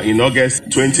General in August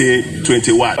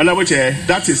 2021. Honorable Chair,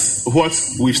 that is what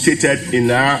we've stated in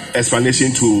our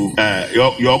explanation to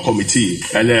your committee.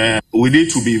 And we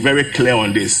need to be very clear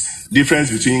on this.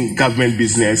 Difference between government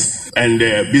business and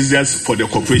business for the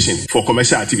corporation for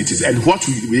commercial activities. And what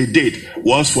we did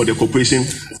was for the corporation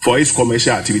for its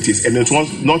commercial activities, and it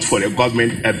was not for the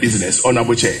government business.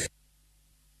 Honorable Chair.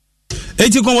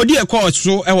 Eti komodi ekọ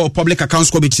so ewo public accounts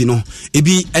committee no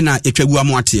ebi na etwagu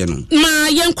amoate no ma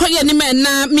yenkoye ni me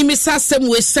na mimisa asem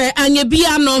we se anya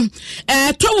bia no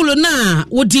towulu na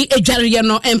wodi edware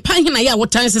no empahina ya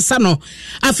wotan sesa no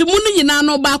afi mu no nyina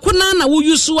no ba ko na wo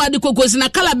yusu ade kokosi na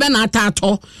kala be na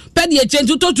atato pede e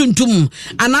chentu totuntum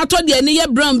anato de ne ye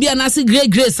brown bia na se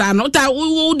grace ano ta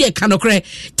wo de kanokre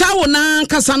tawo na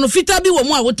kasa no fita bi wo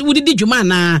mu a wodi dwuma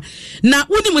na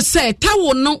woni mu se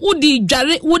tawo no wodi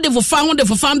dware wodi fofa ho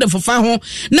de fofa ho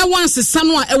na once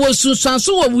sanu a ewo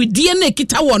sunsanso wo widie na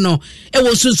kita wo no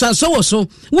ewo sunsanso wo so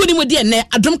woni mu de ne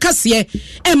adom kase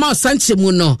e ma sanche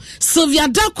mu no Sylvia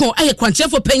Dako aye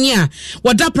kwanchefo panyi a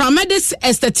wada paramedics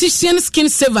esthetician skin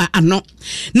saver ano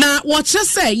na wo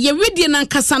chese ye widie na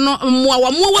nkasa no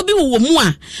mmoa bi wo mu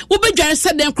a wo bedware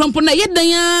se den krompo na ye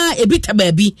dan a ebita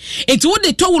baabi enti wo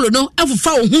de towulo no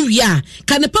afufa wo hu wi a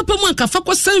ka ne papa mu anka fa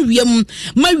kosan wiem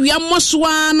ma wia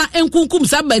mosoa na enkunkum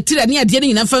sa bacteria ne ade ne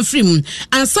nyina fa frim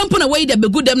ansampo na wai da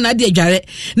begudam na ade adware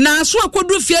na so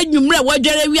akodu fie adwumre a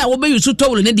wadware wi a wo be yusu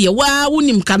towulo ne de wa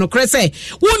wonim ka no krese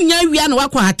wonya wi a na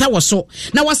wakwa hata wo so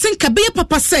na wasenka be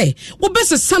papa se wo be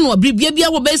sesa no abribia bia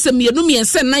wo be se mienu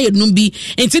miense na yenum bi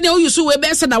enti ne wo yusu we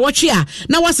be se na wotwe a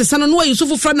na wasesa no wo yusu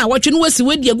fofra na wotwe no wasi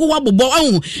wedi egu wabobo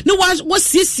ahu ne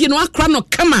wasiesie no akra no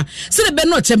kama se de be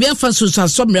no chebia fa so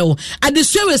asomre wo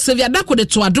adesua we Sylvia Dako de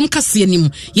to adom kase anim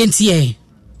yentie.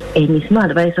 And it's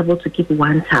not advisable to keep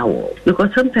one towel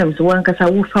because sometimes one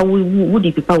kasa would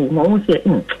people won't say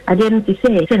I didn't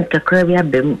say send kakravia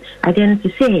bem I didn't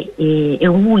say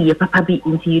and woo your papa be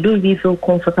until you don't even feel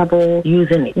comfortable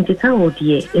using it. Into towel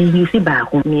dear and you see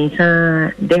back means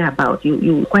there about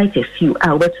you quite a few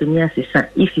hours to me as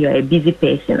if you are a busy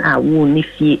person I won't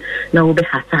if you now be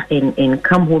hata and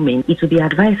come home and it will be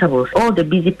advisable. All the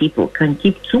busy people can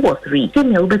keep 2 or 3.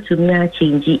 Send over to me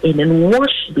change it and then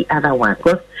wash the other one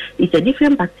because it's a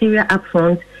different bacteria up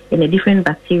front and a different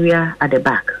bacteria at the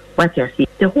back. What you see,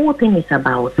 the whole thing is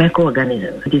about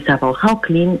microorganisms. It is about how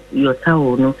clean your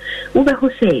towel. No, Uber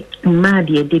who say, "Ma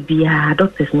dear, debia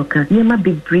doctors no can never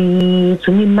be breathe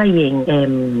to me my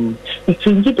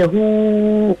change the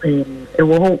whole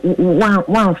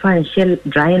one fine shell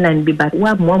dry line be but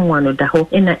one of the whole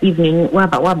in the evening.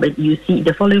 But you see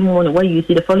the following morning, where you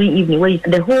see the following evening, where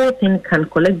the whole thing can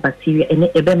collect bacteria and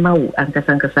ebemau and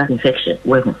kasankasa infection.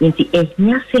 Well, in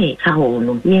the say towel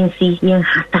no, yen see yen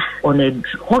hata on a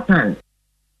hot hand.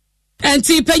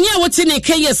 Enti penya wote ne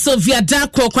keye Sylvia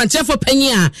Dako kwanchefo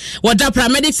penya wada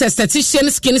paramedics esthetician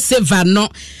skin saver no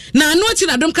na no ati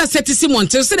na dom ka setisi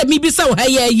monte so de mi bisa wo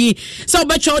haye yi so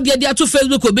obacho de ato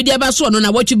Facebook obi de ba so no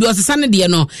na watch bi osesa ne de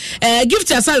no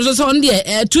gift asare so on de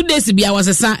 2 days bia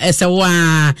wasesa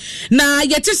esewa na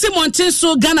yetisi monte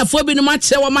so Ghana fo bi no ma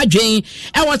kire wo madwen e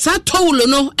wota towulo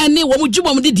no ene wo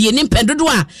mujibom de de ni mpendodo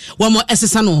a wo mo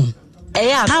esesa no.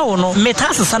 Yeah, towel no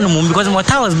metasasa no mum because my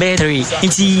towel is better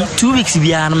into 2 weeks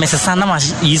bia no mesasa na ma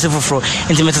useful for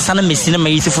into mesasa na mesina ma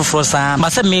useful for sa ma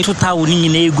se me to towel ni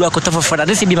na egu akota for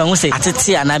that say bi ma say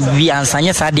atete ana bi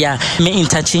ansanya sa dia me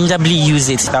interchangeably use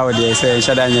it towel dey say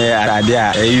shadanye ade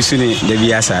a use ni de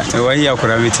biasa wo hi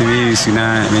akora metibi use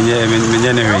na menye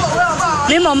ne we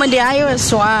me mama dey ayo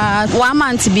so 1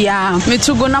 month bia me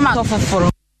to go na ma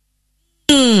for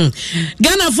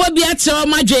Ghana for be at your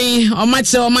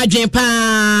madwen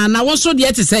pa na won so de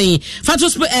ate say fato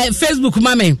Facebook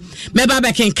mame me ba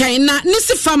be kenkan na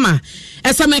nisi farmer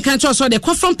esa me kan cho so de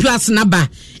Kofron Plus na ba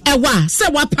ewa se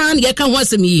wapan ye ka ho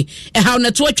asem yi ha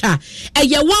na to atwa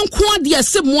eye wanko de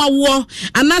asem awo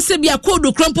anase bia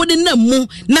kodo krompo de na mu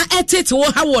na etete wo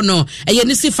ha wo no eye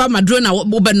nisi farmer dro na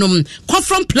wo benom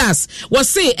Kofron Plus wo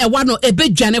se ewa no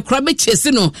ebedwane kra be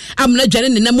chese no amna dwane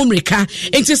ne na mumrika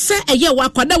enti se eye wa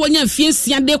kwada wonya mfie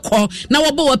de ko na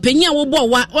wo bo wapanya wo bo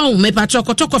wa me patro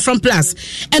Kofron Plus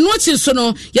eno chi so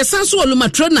no ye sanso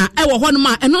olumatrona e wo ho no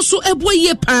ma eno so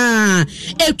eboye pa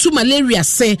etu malaria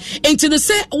se enti no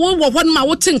se wo hon ma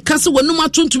wotin kase wonum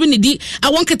atontumi ne di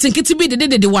awon ketenkete bi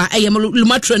de wa eyem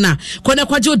lumatrona kona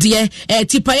kwaje de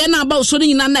tipaye na aba so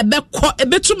nyina na bekọ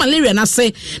ebetu malaria na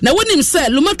se na wonim se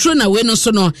lumatrona we no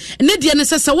so no ne de ne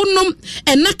se wonom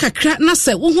ena kakra na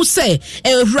se wo hu se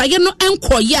huraye no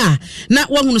enkoya na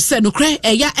wo hu se no kra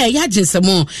eya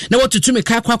jinsemo na wotutumi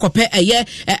ka kwakope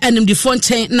enim di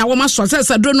fonten na wo maso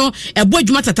se do no ebo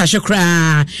adwuma tatashe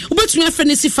kra ubetumi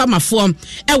afenisi farmafo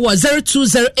e wo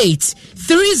 0208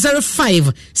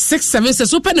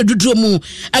 305-676 open the dudumu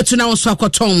atuna wonso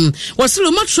akotom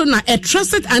wasilo matro na a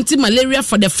trusted anti-malaria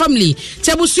for the family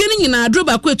tiabusueni nyina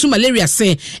adroba ko etu malaria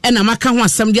se ena maka ho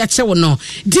asem de ache wo no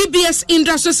DBS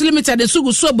Industries Limited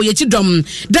sugu so boyechi dom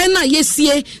dan na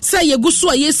yesie sa yeguso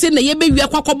a yesie na yebewie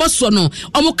akwakoboso no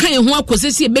omo kan ho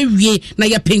akosesi yebewie na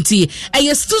ye penti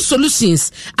eye steel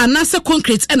solutions anase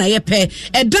concrete ena ye pe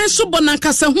dan so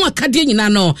bonanka se ho akade nyina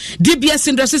no DBS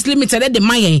Industries Limited de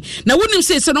mayen na wonim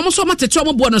say no mo so matete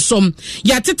mo bo no som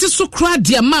ya tete so kra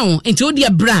de ma wo enti wo de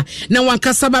bra na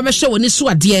wankasa ba be hwe woni so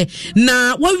ade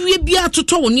na wawie bia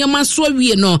toto wo niam so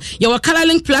awie no ya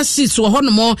wakalaling plastics wo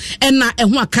hono mo na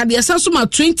eho akade ya so ma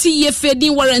 20-year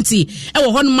fading warranty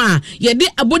wo hono ma ye de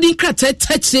abodin krata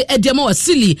tachi e de ma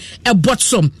wasili e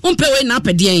botsom umpe we na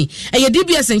apede e ye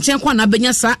DBS nchen kwa na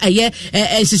benya sa eye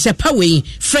hihye pa we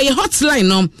free hotline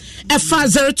no F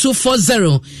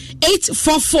 0240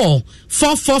 844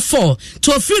 444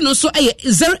 to free no so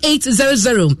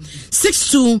 0800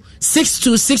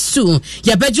 626262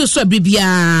 ya beju so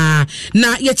bibia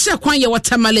na ye kire kwan ye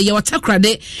watamale ye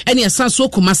watakrade ene asanso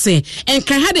kumase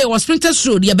enkan ha de was Sprinters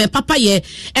Road ye be papa ye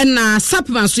na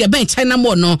sapman so ye ben China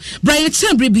mo no bra ye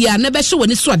kire bibia na be hye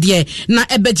woni so ade na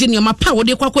ebeje ne ma pa wo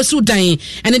de kwakwasi dan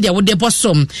ene de wo de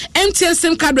bosom MTN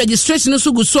sim card registration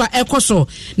so gu so a ekoso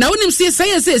na wonim say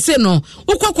no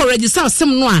ukwa register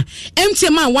sim no a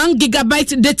MTN ma 1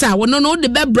 gigabyte data wono no de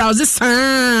be browse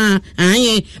saa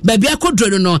anye baby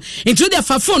akodro no into the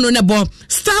phone no ne bo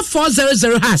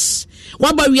 *400#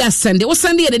 waba we asende wo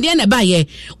sende ye de na ba ye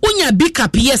unya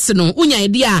backup yes no unya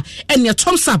ide a ene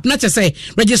thumbs up na chese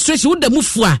registration wo da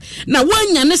mufu a na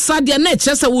wanya ne sade na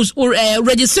chese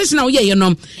registration na wo ye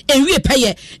no enwie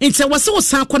peye inte wo se wo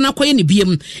san kona koye ne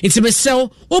biem inte mesel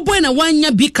wo boy na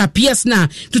wanya backup yes na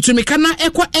tutumika na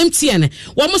ekwa MTN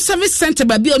wo mo service center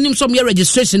ba bi onim so me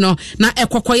registration no na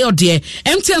ekwakoye ode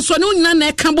MTN so ne unya na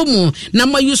ekambo mu na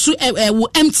ma yusu wo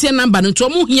MTN number no to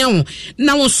mo hia wo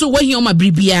na wo so wo hia ma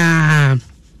bribia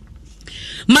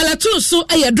Malatu so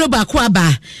droba ko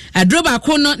aba droba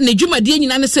ko no ne dwumade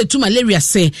nyina ne se tu malaria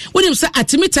se wonim se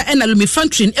artemether and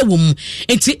lumefantrine ewom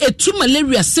enti etu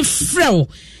malaria se frɛw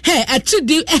hey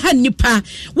atidi ha nipa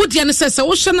wodia ne sesa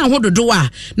wo hye na hododo a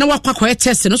na wakwakoye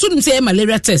test no so nim se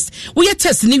malaria test wo ye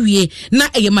test ni wie na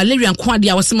malaria nko ade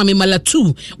a wo se ma me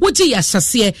malatu woji ya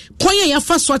hyase kwan ya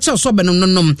fa so ache so benom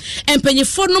nonom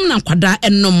empanyefo nom na nkwada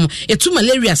enom etu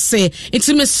malaria se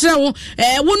enti mesrew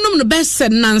wonom no best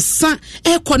nansa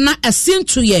ekona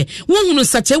asentu ye wohunu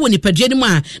sache woni padua ni mu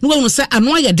a na wohunu se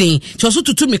ano ayeden ti so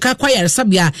tutu meka kwaya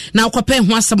resabia na akwape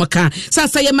ho asamaka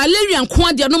sasa ye malaria nko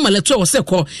ade no malatu wo se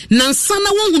ko nansa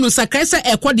na wohunu sakai se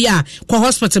ekode a kwa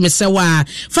hospital mesewa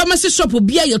pharmacy shop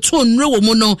bia ye to nre wo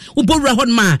mu no ubowura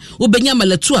hon ma ubenya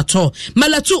malatu ato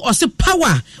malatu ose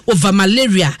power over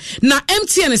malaria na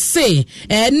MTN say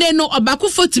ne no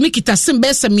obakofo timi kitasim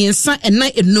be se miensa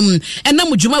enan enum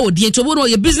enam djuma wodi to wo no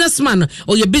ye businessman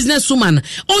or ye businesswoman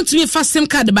ontimi fa sim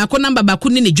card ba ko number ba ko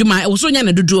ni ne djuma wo so nya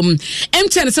na dodom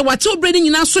MTN say wate obredi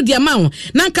nyina so dia ma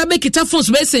na nka be kita phones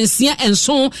be sensia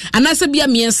enso anase bia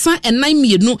miensa enan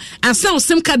mienu asa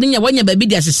sim card nya wanya ba bi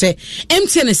dia hye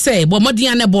MTN say bo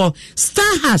modin ane bo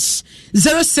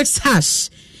 *06#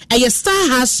 eye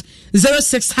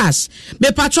 *06#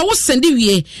 be patro wo send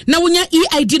wie na wonya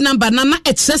EID number na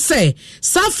etese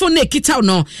safo na ekita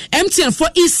no MTN for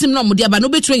eSIM no mode aba no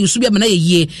betwe yusu bia na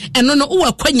yeye eno no wo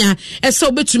akwanya ese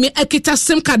obetumi ekita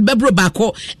SIM card bebro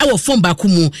bako e wo phone bako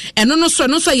mu eno no so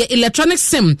ye electronic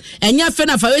SIM enya fe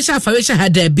na fawisha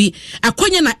hada bi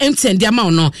akwanya na MTN dia ma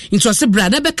no into se bra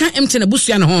na beka MTN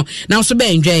abusua no ho na so be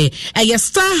enjoy eye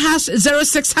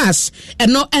 *06#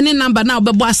 eno any number na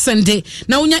obebo asende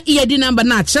na wonya EID number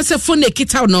na chese phone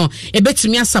ekita no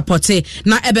ebetumi asupporte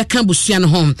na ebeka busua no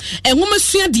ho enwoma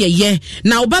sua de ye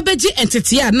na obabeji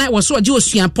entity a na wo so oje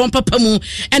osua pompa pamu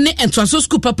ene entoaso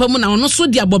school papa mu na ono so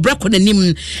de abobra ko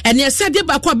nanim ene ese de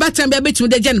ba ko abatan be betumi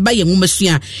de gya ne ba ye nwoma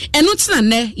sua eno tena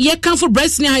ne ye Kanfo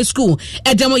Bryson High School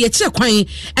edemo ye kire kwan e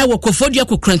wo Kofodua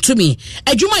Kokrantumi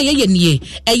adwuma ye nie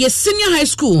ye senior high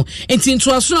school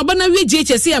entintoaso na bana wie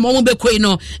GHS ya mo be koi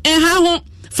no ha ho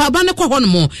Fabane kwa hono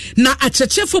mo na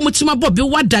achechefo mutima bobi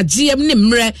wada GM ne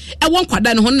mre won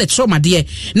kwada ne ho ne trauma de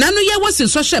na no ye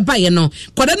wasinso hwe baye no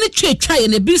kwada ne twetwa ye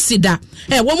ne bisida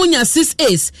wo munya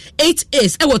 6As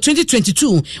 8As wo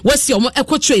 2022 wasi omo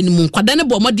train mu kwada ne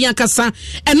bo modin akasa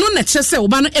eno na chese wo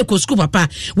ba no school papa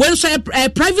when so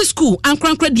private school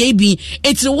ankrankra de bi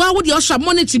eti wa wo de osha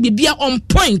monitor bibia on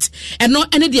point eno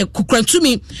ene de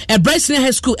Kokrantumi Bryson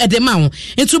High School edema ho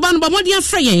enti ba no ba modin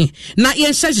afra yen na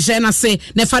yen hye na se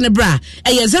Nefane bra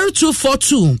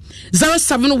 0242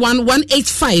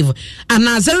 071185 and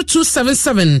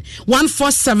 0277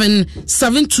 147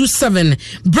 727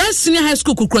 Bryson High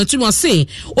School Kokrantumi o say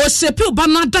o sepe o ba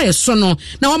na da so no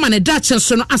na wo ma ne da chen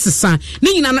so no asesa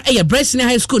ni nyina no Bryson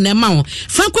High School na ma wo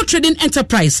Franco Trading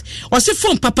Enterprise o se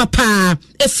phone papa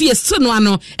efie no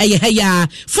ano heya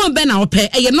phone be na ope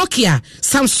Nokia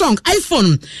Samsung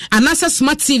iPhone and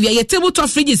smart TV eye tabletop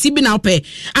fridge si bi na ope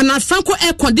and Franco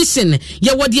air condition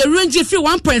ye wo de range free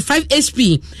 1.5 HP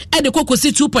e de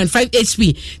kokosi 2.5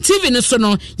 HP TV no so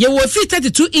no ye wo free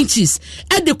 32 inches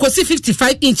e de kosi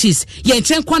 55 inches ye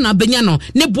nchen kwa na benya no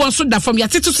ne bo so da fam ya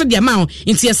tetu so de ma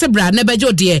nti ye sebra na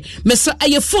bejo de meso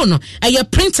aye phone aye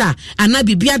printer ana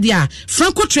bibia de a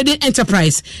Franco Trading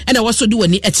Enterprise and I also do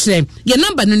wani etre ye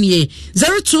number no ne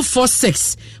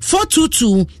 0246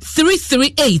 422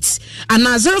 338 and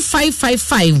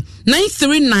 0555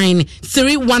 939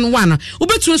 311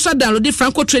 ubetu so download the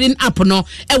Franco Trading app no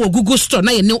e wo Google Store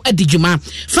na ye new adijuma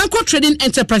Franco Trading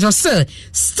Enterprise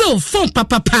still phone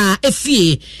papa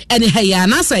efie ene haya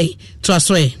na say to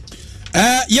asoe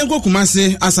yengo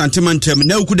kumase asantemantam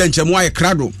na ukuda ncham wa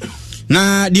krado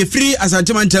na the free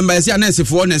asantemantam ba se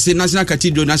anasefo na se National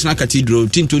Cathedral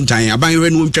tinton tan aban we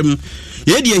no ntwam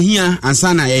ye de hia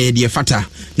ansa na ye de fata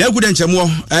na ukuda ncham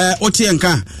wo otie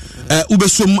nka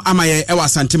ubesom amaye e wa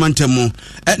asantemantam mu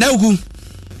na uku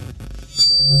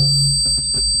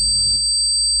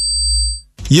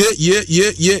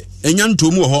ye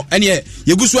enyantom wo ho ene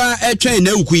ye gusua etwen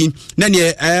na uku na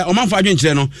ne omanfo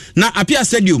adwenkyere no na Apia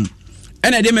Stadium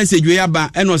ene de message we aba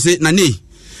eno se na ne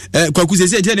kwaku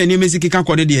sese te na ne mesiki ka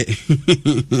kode de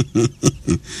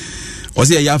o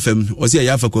se ya fam o se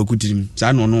ya fa kwaku tirim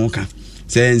sa no no ka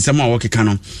se nsema wo keka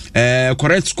no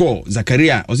correct score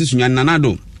Zakaria o se sunya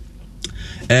nanado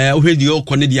o hedi o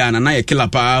kone dia na ye killer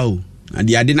pa o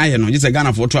ade na ye no je se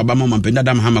Ghana for to aba mama penda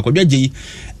dam hama ko biaje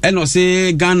eno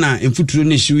se Ghana enfuturo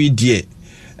ne hwi die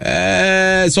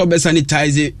so be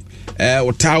sanitize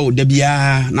otao da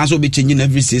bia na so be change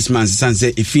every 6 months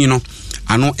sanse efi no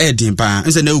ano edin pa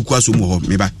nse na ukwa so mu ho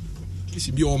meba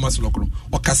isi bi o maslokro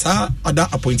okasa other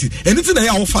appointees anything that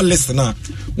you offer list now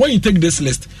when you take this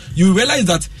list you realize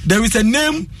that there is a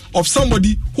name of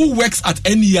somebody who works at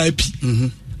NEIP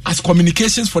as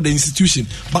communications for the institution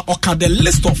but okay the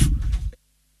list of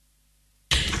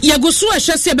Yagusu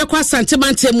ahwese be kwa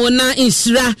santemantemu na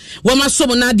insira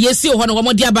wamasom na de esi ho no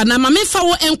womode aba na mamefa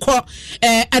wo enko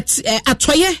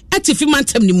atoye atifi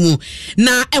mantem ni mu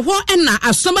na eho na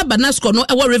asoma Banasco no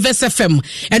ewo Rivers FM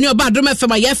ene oba Adom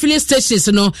FM ya affiliate stations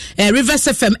no Rivers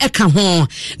FM eka ho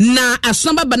na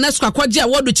asoma Banasco akwaje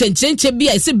award chenchenche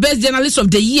bia isi best journalist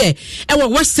of the year ewo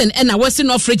Western and Western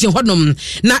North region hodom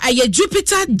na aye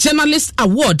Jupiter Journalist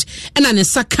Award ena ne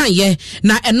sakan ye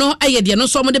na eno aye de no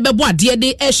so mo de bebo ade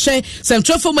de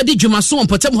Central Former di Jumaso on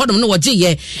Potem Hodom no waje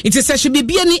ye. It is a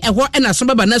bibia ni eho and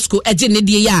Asoma Banasco eje ne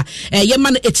die ya. Ye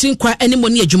man etin kwa animo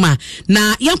ni adwuma.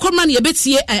 Na yankwa man ye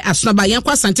betie asnaba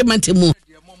yankwa santemantemu.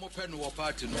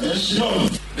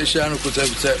 Meshano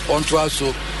kutabite onto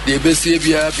aso de besie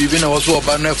bia bibi na woso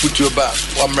oba na futuo ba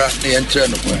wamra ne yentre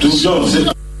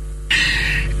no.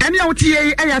 Any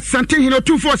OTA Sante Hino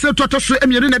 24 Toto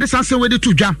Emiru na desanse we de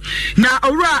tudwa na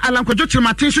owura alankojo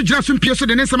chirmatin so gyina so mpie so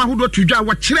de ne nsema hodo tudwa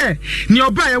wo kire ne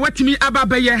oba ye watimi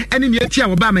ababaye ene ne atia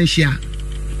wo ba manhia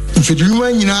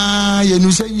mfidunwa nyina ye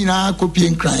nu se nyina kopie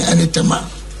nkran ene tema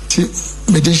ti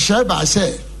me de shaba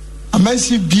se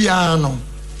amansi bia no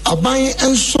aban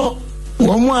enso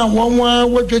womo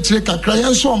wodwetire kakra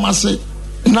yenso omase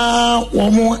na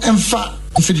womo emfa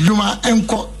mfidunwa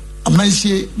enko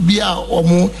amansi bia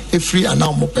omo efri ana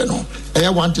omo pe no e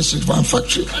 161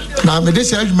 factory na me dey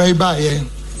say adwuma ba ye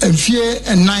enfie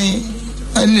enan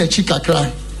ene chi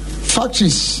kakra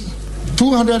factories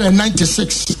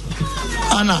 296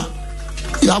 ana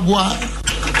yabwa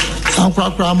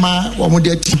ankrakra ma omo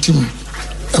dey titim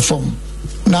efom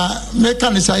na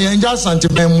mekanisa ye nja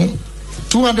santimemu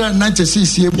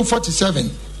 296 ye 47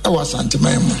 e wa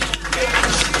santimemu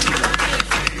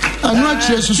anu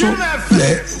akire so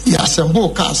ya assemble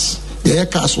cars ya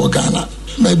cars wo Ghana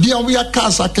ma bia wo ya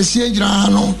cars akese agyina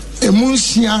no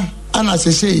emunsia ana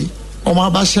sesei o ma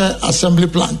ba share assembly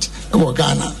plant wo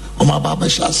Ghana o ma ba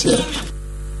share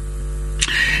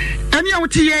Any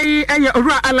OTA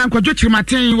Ora Alankojo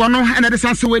Chirmatin wono and the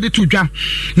sanse we de tudwa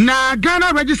na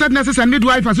Ghana Registered Nurses and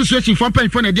Midwife Association for pen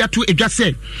for Nadia to edwa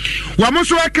say wamo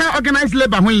so aka organize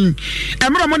labor hwen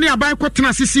emro mo ne aban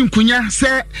kwotena sisi nkunya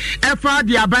se efa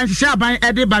de aban hye aban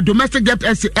ede ba domestic debt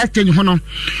exchange ho no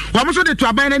wamo so de to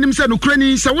aban nanim se no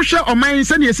krani se wo hwe oman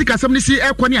se ne esika sam ne si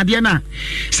ekone ade na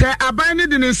se aban ne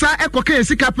de ne nsa ekoka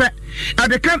esika pe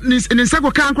ade kan ne nsa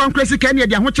ko kan kwankwa sika ne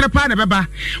ade ho kyere pa na beba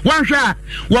wan hwe a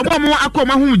wamo wɔn akɔ wɔn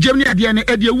ahom gyem ne adeɛ no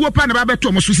ɛde ewuo pa na ba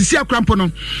bɛtɔ wɔn so sisi akrampo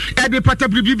no ɛde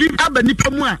patabribibi aba nipa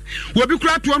mu a wɔbi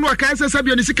kura toɔ no ɔkae sɛ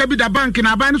sɛbi ɔne sika bi da bank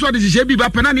na aban no so ɔde hyehyɛ bi ba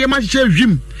pɛ na nneɛma hyehyɛ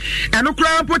wiem ɛno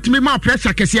kura mpo tumi ma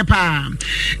pressure kɛseɛ paa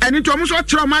ɛne nti wɔn nso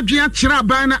kyerɛ wɔn adwene akyerɛ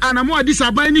aban no anamo adi sɛ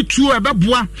aban ne tuo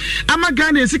ɛbɛboa ama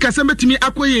Ghana sika sɛ bɛtumi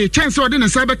akɔ yie kyɛn sɛ ɔde ne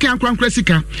nsa bɛka ankorankora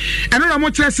sika ɛno na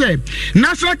wɔn kyerɛ sɛ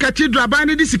National Cathedral aban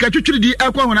ne de sika twitwiri di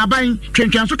ɛkɔ hɔn aban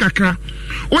twɛntwɛn so kakra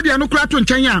wode ano kura to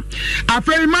nkyɛn a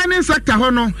afei mining sector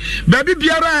hɔ no baabi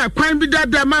biara kwan bi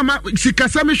dada mama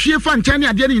sikasɛm hwie fa nkyɛn ne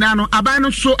adeɛ no nyinaa no aban no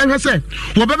so ɛhwɛ sɛ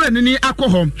wɔbɛbɛ nini akɔ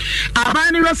hɔ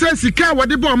aban no hwɛ sɛ sika a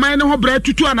wɔde bɔ ɔman no ho brɛ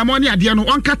tutu anamɔ ne adeɛ no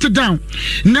ɔnkate down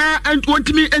na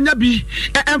wɔntumi anya bi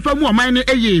ɛmfa mu ɔman no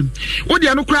ɛyɛ wode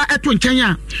ano kura ɛto nkyɛn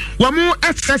a wɔn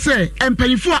ɛsɛ sɛ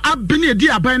mpanyinfoɔ a abene edi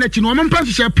aban no akyi no wɔn mpa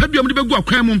hyehyɛ pɛ biom de bɛgu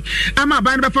akwan mu ama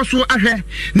aban no bɛfa so ahwɛ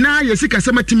na yɛ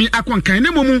sikasɛm atumi akɔ nkan ne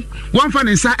mu wɔmfa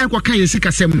ne nsa ɛnkɔka yɛ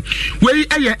sikasɛm wei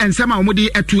ɛyɛ nsɛm a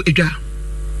wɔde ɛto edwa.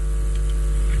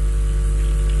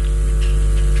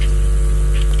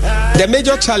 The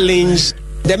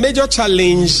major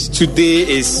challenge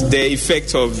today is the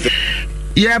effect of the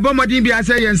yeah, bomodin bi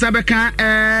asa yensa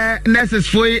beka nurses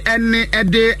foi ene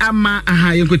ede ama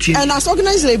aha yenkoti. And as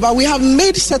organized labor, we have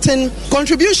made certain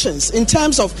contributions in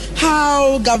terms of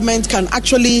how government can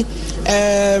actually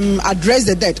address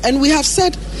the debt, and we have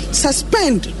said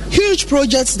suspend huge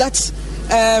projects that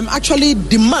actually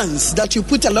demands that you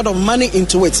put a lot of money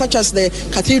into it, such as the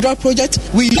cathedral project.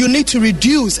 You need to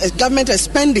reduce government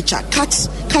expenditure,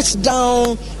 cut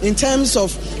down in terms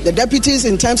of the deputies,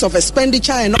 in terms of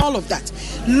expenditure and all of that.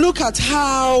 Look at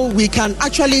how we can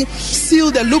actually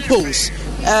seal the loopholes,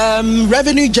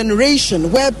 revenue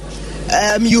generation, where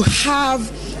you have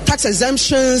tax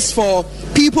exemptions for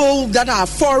people that are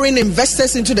foreign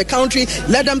investors into the country.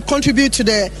 Let them contribute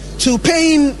to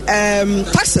paying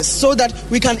taxes so that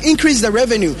we can increase the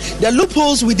revenue. The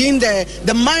loopholes within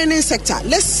the mining sector,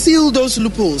 let's seal those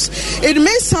loopholes. It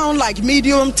may sound like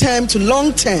medium term to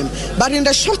long term, but in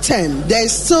the short term,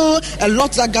 there's still a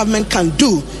lot that government can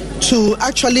do to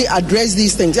actually address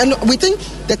these things. And we think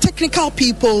the technical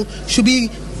people should be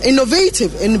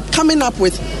innovative in coming up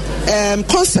with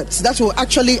concepts that will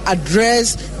actually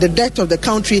address the debt of the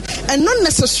country, and not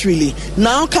necessarily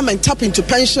now come and tap into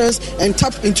pensions and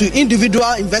tap into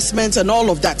individual investments and all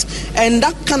of that. And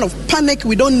that kind of panic,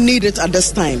 we don't need it at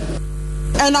this time.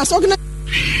 And as organized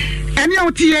any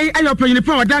OTA ayopanyi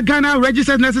pa oda Ghana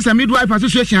Registered Nurses and Midwife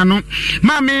Association no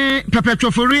mame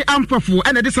perpetually ampofu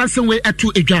and the sansen way at 2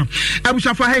 edwa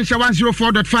abushafa hensha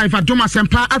 104.5 adoma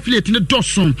sempa affiliate ne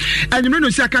doson and you know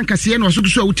say kan kase no so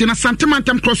so uti na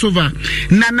santimantam crossover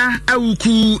nana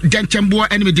awuku denchembo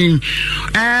enmedin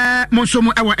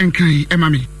monsomo ewa enkan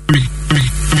emame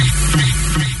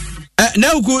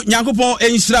na uku nyakopon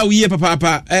enhyira wo yie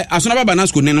papa asona baba na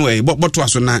sko ne no boto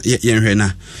asona yenhwe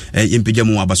na yempagya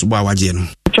mu abasobo awagye no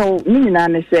so ni nyina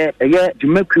ne se eye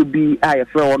dwumakuo bi a ye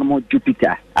frɛ wɔn mo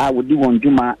Jupiter a wodi wɔn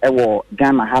dwuma ɛwɔ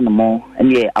Ghana hanom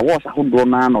ɛne awards ahodoɔ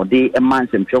na no de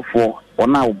emansɛmtwɛfoɔ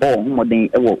ona wo bɔ homoden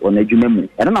ɛwɔ onadwuma mu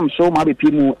ɛno nam so ma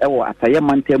bepi mu ɛwɔ atayɛ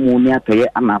mantamu ne atayɛ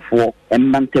anafoɔ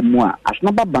ɛmantamu a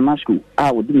asona baba na school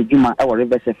a wodi ne dwuma ɛwɔ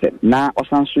Rivers FM na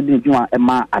ɔsan so di ne dwuma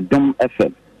ɛma Adom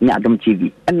FM ni Adom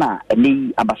TV na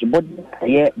ani abasobod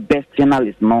ye best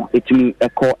journalist no etumi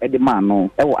eko edema no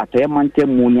ewo atoye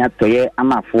mantamu ni atoye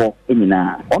anafo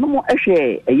enyina ono mo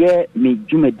ehwe eye me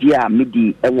dwumadi a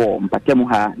medi ewo mpatemu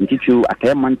ha ntitu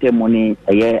atoye mantamu ni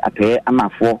eye atoye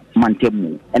anafo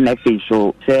mantamu na efe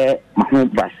so se mahu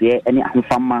brase eni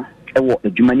ahofama ewo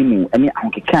adwumani mu eni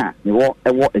ahokeka ne wo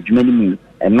ewo adwumani mu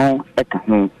eno eka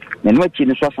ho na no achi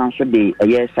ne so sanso de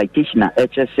eye citation a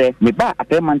HSE me ba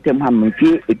apemantem ha no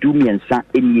fie edumiensa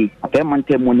enie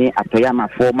apemantem ne atoya na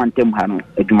fo mantem ha no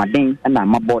edumaden na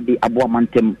mabode abo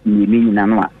mantem ni nyina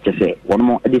no a kyese wono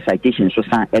mo de citation so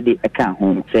san de eka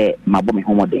ho se mabo me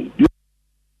homoden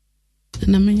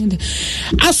na menyende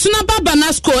asuna baba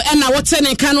nasko na wote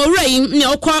ne kan owrai ne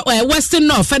okọ Western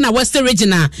North na Western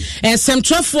Regional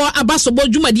semtrefo abasobo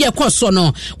dwumadi ekoso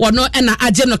no wono na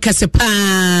agye no kese pa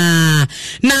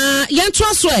na yento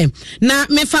aso na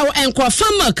mefa enko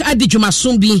farmak adi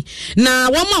dwumasom bi na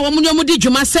wom di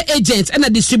dwuma se agent na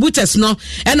distributors no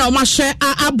na wom ahwe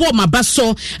abo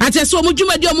mabaso atese wom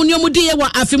dwumadi wom di ye wa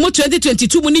afimo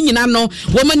 2022 mu ni nyina no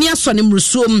wom ani aso ne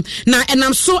mrusuom na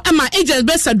enam so ama agent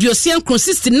besa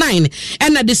 69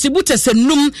 ɛna distributors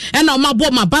enum ɛna ɔma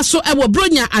bɔ ma ba so ɛwɔ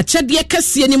bronya akyɛdeɛ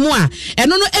kɛseɛ ni mu a ɛno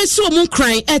no esi ɔmo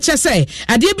nkran ɛkyɛ sɛ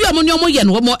adeɛ bi ɔmo ne ɔmo yɛ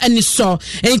no ɔmo ani sɔ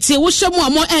enti wohyɛ mu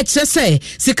ɔmo ɛkyɛ sɛ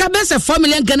sika bɛsɛ 4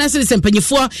 million Ghana cedis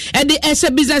mpanyinfoɔ ɛde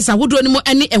ɛhyɛ business ahodoɔ no mu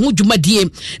ɛne ɛho dwumadie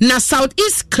na South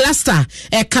East cluster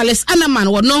Carlos Anaman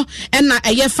wɔno ɛna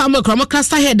ɛyɛ farmer kromo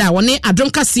cluster head a wɔne adom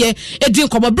kaseɛ ɛdi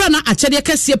nkɔmɔ bra na akyɛdeɛ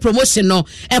kɛseɛ promotion no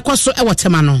ɛkɔ so ɛwɔ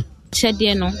tema no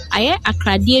Chede no aye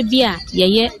akrade bia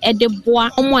yeye ede boa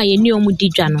omo aye ni omu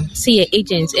didwa no se ye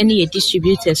agents ene ye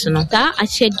distributors no da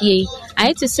achede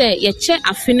aye te se ye che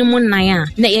afinu mu nan a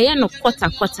na yeye no quarter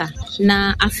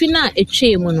na afina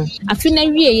etwe mu no afina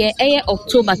wie ye eye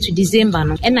October to December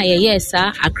no ena yeye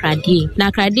sa akrade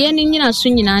na akrade ni nyina so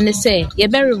nyina ne se ye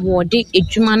be reward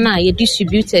edwuma na ye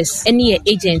distributors ene ye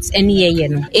agents ene ye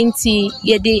no enti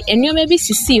ye de enwoma bi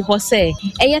sisi ho se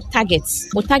eye targets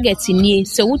o target ni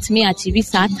se wutimi achieve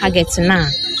sa target na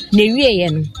wie ye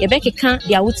no ye be keka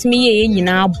dia wutimi ye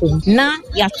nyina abom na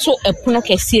ya to epono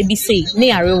kese bi sei na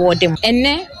ya reward dem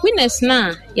enne winners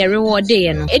na ya reward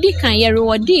ye no edi kan ya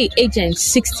reward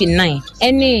agents 69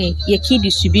 ene ye key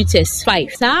distributors 5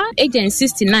 sa agents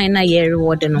 69 na ya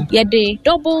reward no ye de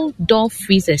double door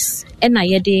freezers ena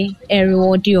ye de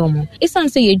reward omo isan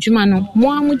se ye dwuma no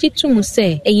mo amugye tum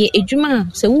se eye edwuma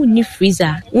se wunni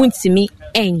freezer wuntimi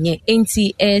enye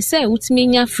enti se wutimi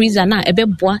nya freezer na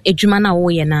ebeboa edwuma na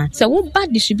wo ye na se wo ba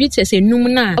distributors enum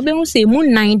na obehu se mu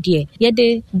 9 de ye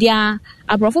de dia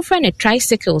abrofo friend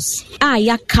tricycles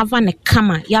ya cover ne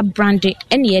kama ya brand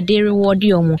ene ye de reward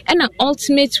omo ena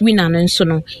ultimate winner no nso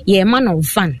no ye man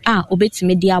of van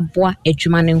obetimi de aboa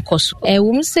edwuma ne nkoso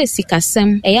wo se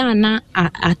sikasem ya na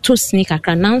ato sneak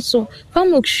akra nanso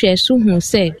famok share so hu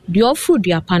se de ofru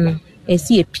de apano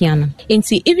esi e piano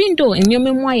enti even though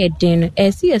enyome mu aye den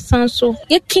esi esanso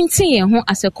ye kintin ye ho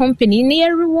as a company na ye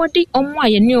reward omo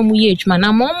aye ne omo ye edwuma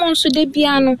na ma omo nso de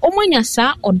bia no omo nya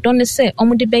sa odo ne se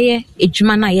omo de beye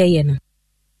edwuma na ye no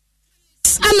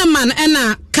Anaman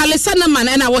ena Kalisanaman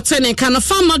ena wotene kan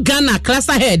farmer Ghana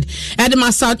cluster head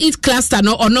edema South East cluster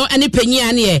no ono ene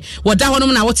panyia ne woda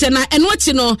honom na wotena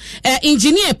enochi no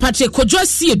engineer Patrick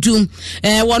Kodwosi Edum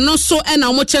wono so ena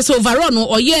omo chese overall no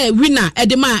oye winner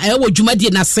edema wo dwumadie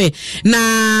na se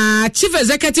na chief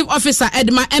executive officer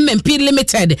edema MMP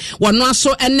limited wono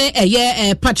aso ene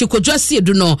eye Patrick Kodwosi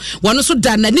Edum no wono so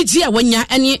da na nigi a wanya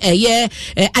ene eye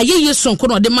ayeye sonko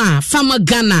no odema farmer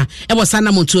Ghana e wo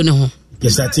sana montuo ne ho. We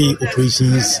started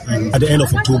operations at the end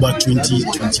of October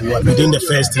 2021. Within the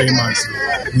first 3 months,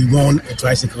 we won a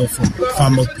tricycle from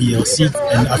Farmer PLC,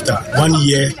 and after 1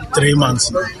 year, 3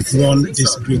 months, we won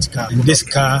this great car. And this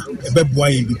car,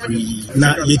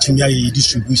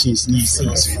 distributions need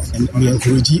sales, and we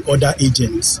encourage other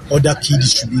agents, other key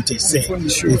distributors. Say,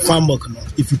 Farmer,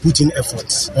 if you put in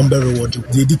efforts, on the reward,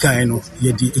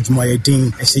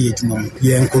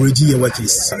 you encourage your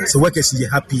workers. So workers are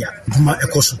happier.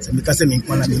 Because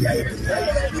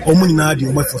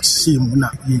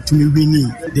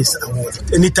this award.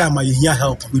 Anytime I hear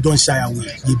help, we don't shy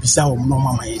away.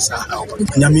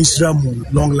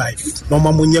 Long life,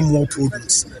 more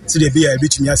products. So they be able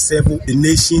to serve the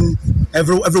nation,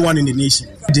 everyone in the nation,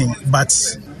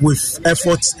 but with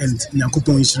efforts and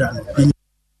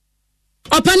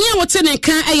Opania wotene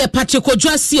kan eye Patrick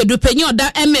Kodwosi Edum penye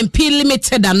oda MMP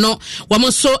limited ano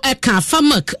wamo so eka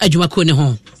farmak adwumako ne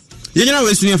ho. Yegyina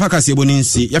wesuni fakase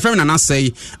boninsi yefrem na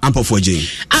nasei ampofo agin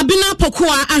abina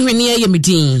pokoa ahwene ye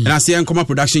medin na se enkoma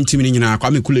production team ni nyina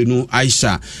Kwame Kulenu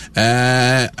Aisha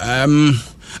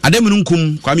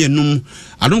Ademununkum Kwame Enum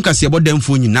adom kase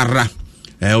bodamfo nyinara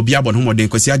obi abon homoden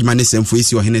kwasi adwuma ne semfo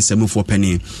esi ohene semfo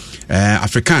pani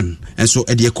African enso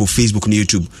ede ko Facebook na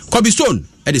YouTube Kobe Stone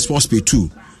ede Sports Pay 2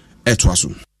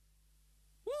 etwaso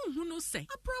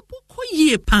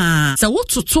ye pa sa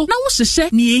wototo na wo hyehyɛ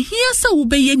ne ehia sa wo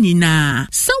beye nyina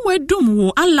sa wedum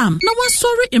wo alarm na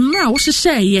wasori emra wo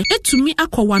hyehyɛ ye etumi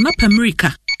akɔwa na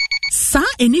America sa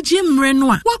enije mre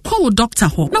no a wakɔ wo doctor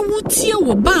ho na wotie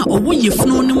wo ba owo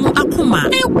yefunu no mu akoma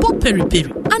ebo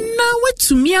periperi ana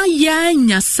wetumi aya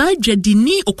nya sa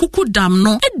dwadini okuku dam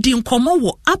no edi nkomo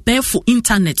wo abɛfo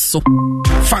internet so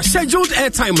fa scheduled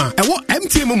airtime ewo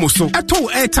MTN mo so eto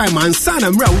airtime ansa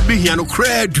na mra wo behia no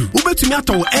kradu wobetumi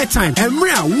ato airtime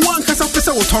emra wo ankasa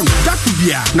pese wo ton that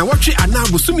bia na watwe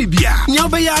anabo sumi bia nya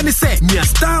obeya ne se mia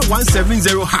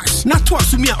 *170# na to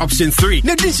asumi option 3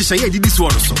 na din hyehyɛ didi so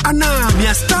so ana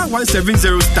mia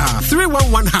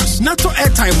 *170*311# na to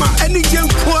airtime any gen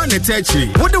ko na techi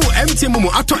wo de wo MTN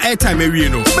mo ato airtime awie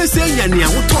no wobese nya ne a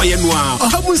wo to ye no a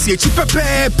ohamu sie chi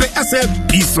pepepe asa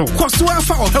biso kwaso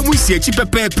afa ohamu sie chi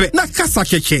pepepe na kasa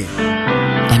keke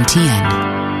MTN.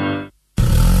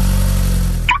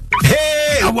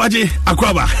 Hey, Awaje,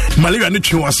 akwaba, malaria no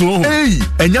twe waso. Hey,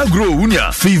 enya grow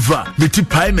unya fever, meti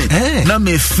paimen. Na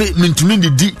me fe mentumi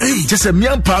didi. Hey, just me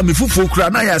ampa me fufu kura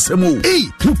na ya asemo. Hey,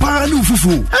 wo pa na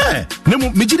fufu.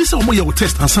 Nemu me gidi se omo ye wo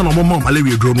test ansa na omo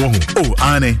malaria dro no ho. Oh,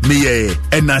 ane, me ye.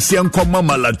 Enase ankoma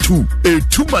malatu.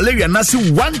 Tu malaria nasi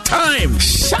one time.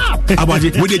 Sharp.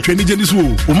 Awaje, we dey twani jeni so.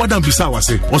 O madam bisa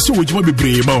wase. O se wo jima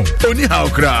bebre ma o. Oni how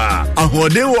kra.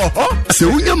 Ahode wo ho. Se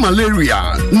unya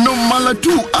malaria, no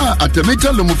malatu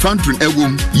Artemether lumefantrine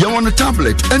ewom. Ye won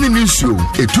tablet ene nsuo.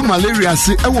 Etu malaria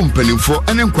se ewom panimfo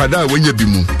ene nkwada wanya bi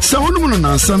mu. Se wonum no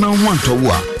nansa na ho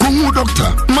antowo a. Kohu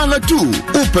doctor. Malatu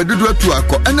upedudu atu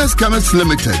akọ NS Chemist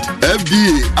Limited.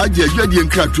 FDA aje adwadie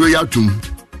nkratoe yatum.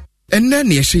 Enne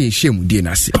ne yehye mu die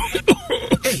na se.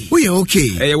 We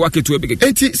okay. Waketu ebege.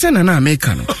 Enti se na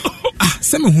America no.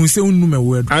 Se me hu se unnu me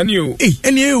word. Anio.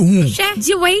 Ene ehu. She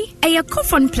jiwei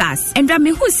Cofon Plus. Endra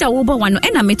me hu se wo bo wano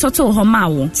ena me toto ho ma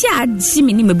wo. Ti a ji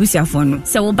me ni mebusiafo no.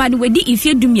 Se wo ba no wedi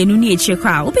ifie dumienu ni eche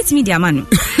kwa. Wo betimi dia ma no.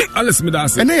 Alice me da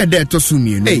se. Ene ye de to su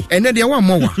mienu. Ene de wa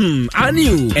mo wa.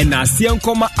 Anio. Ena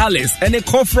asiankoma Alice ene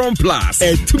Cofon Plus.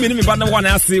 Tumi ni me ba na wan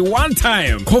ase one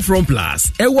time. Cofon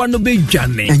Plus. Ewa no be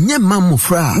dwane. Enye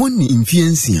mamofra. Woni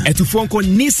influencia. Etufonko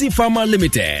Nisi Pharma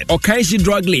Limited. Okaishi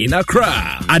Drug Lane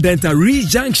Accra. Adenta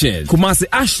Junction, Kumasi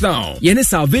Ashtown, Yene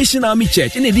Salvation Army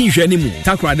Church in Edin Jenimu,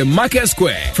 Takra the Market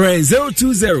Square, friend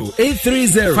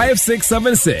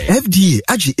 020-830-5676. FDA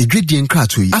Aji Egredien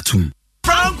Kratui Atum.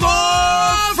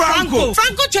 Franco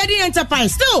Trading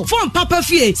Enterprise still phone Papa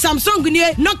Fie, Samsung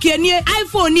nie, Nokia nie,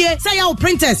 iPhone nie, say your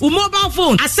printers, mobile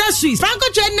phone, accessories. Franco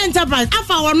Trading Enterprise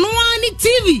afa our no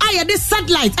TV, I this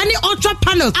satellite, any ultra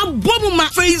panels, abomuma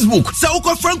Facebook,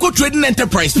 Sauko Franco Trading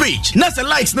Enterprise page. Nasa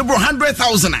likes number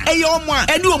 100,000. Ayo mwa,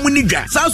 edu omuniga.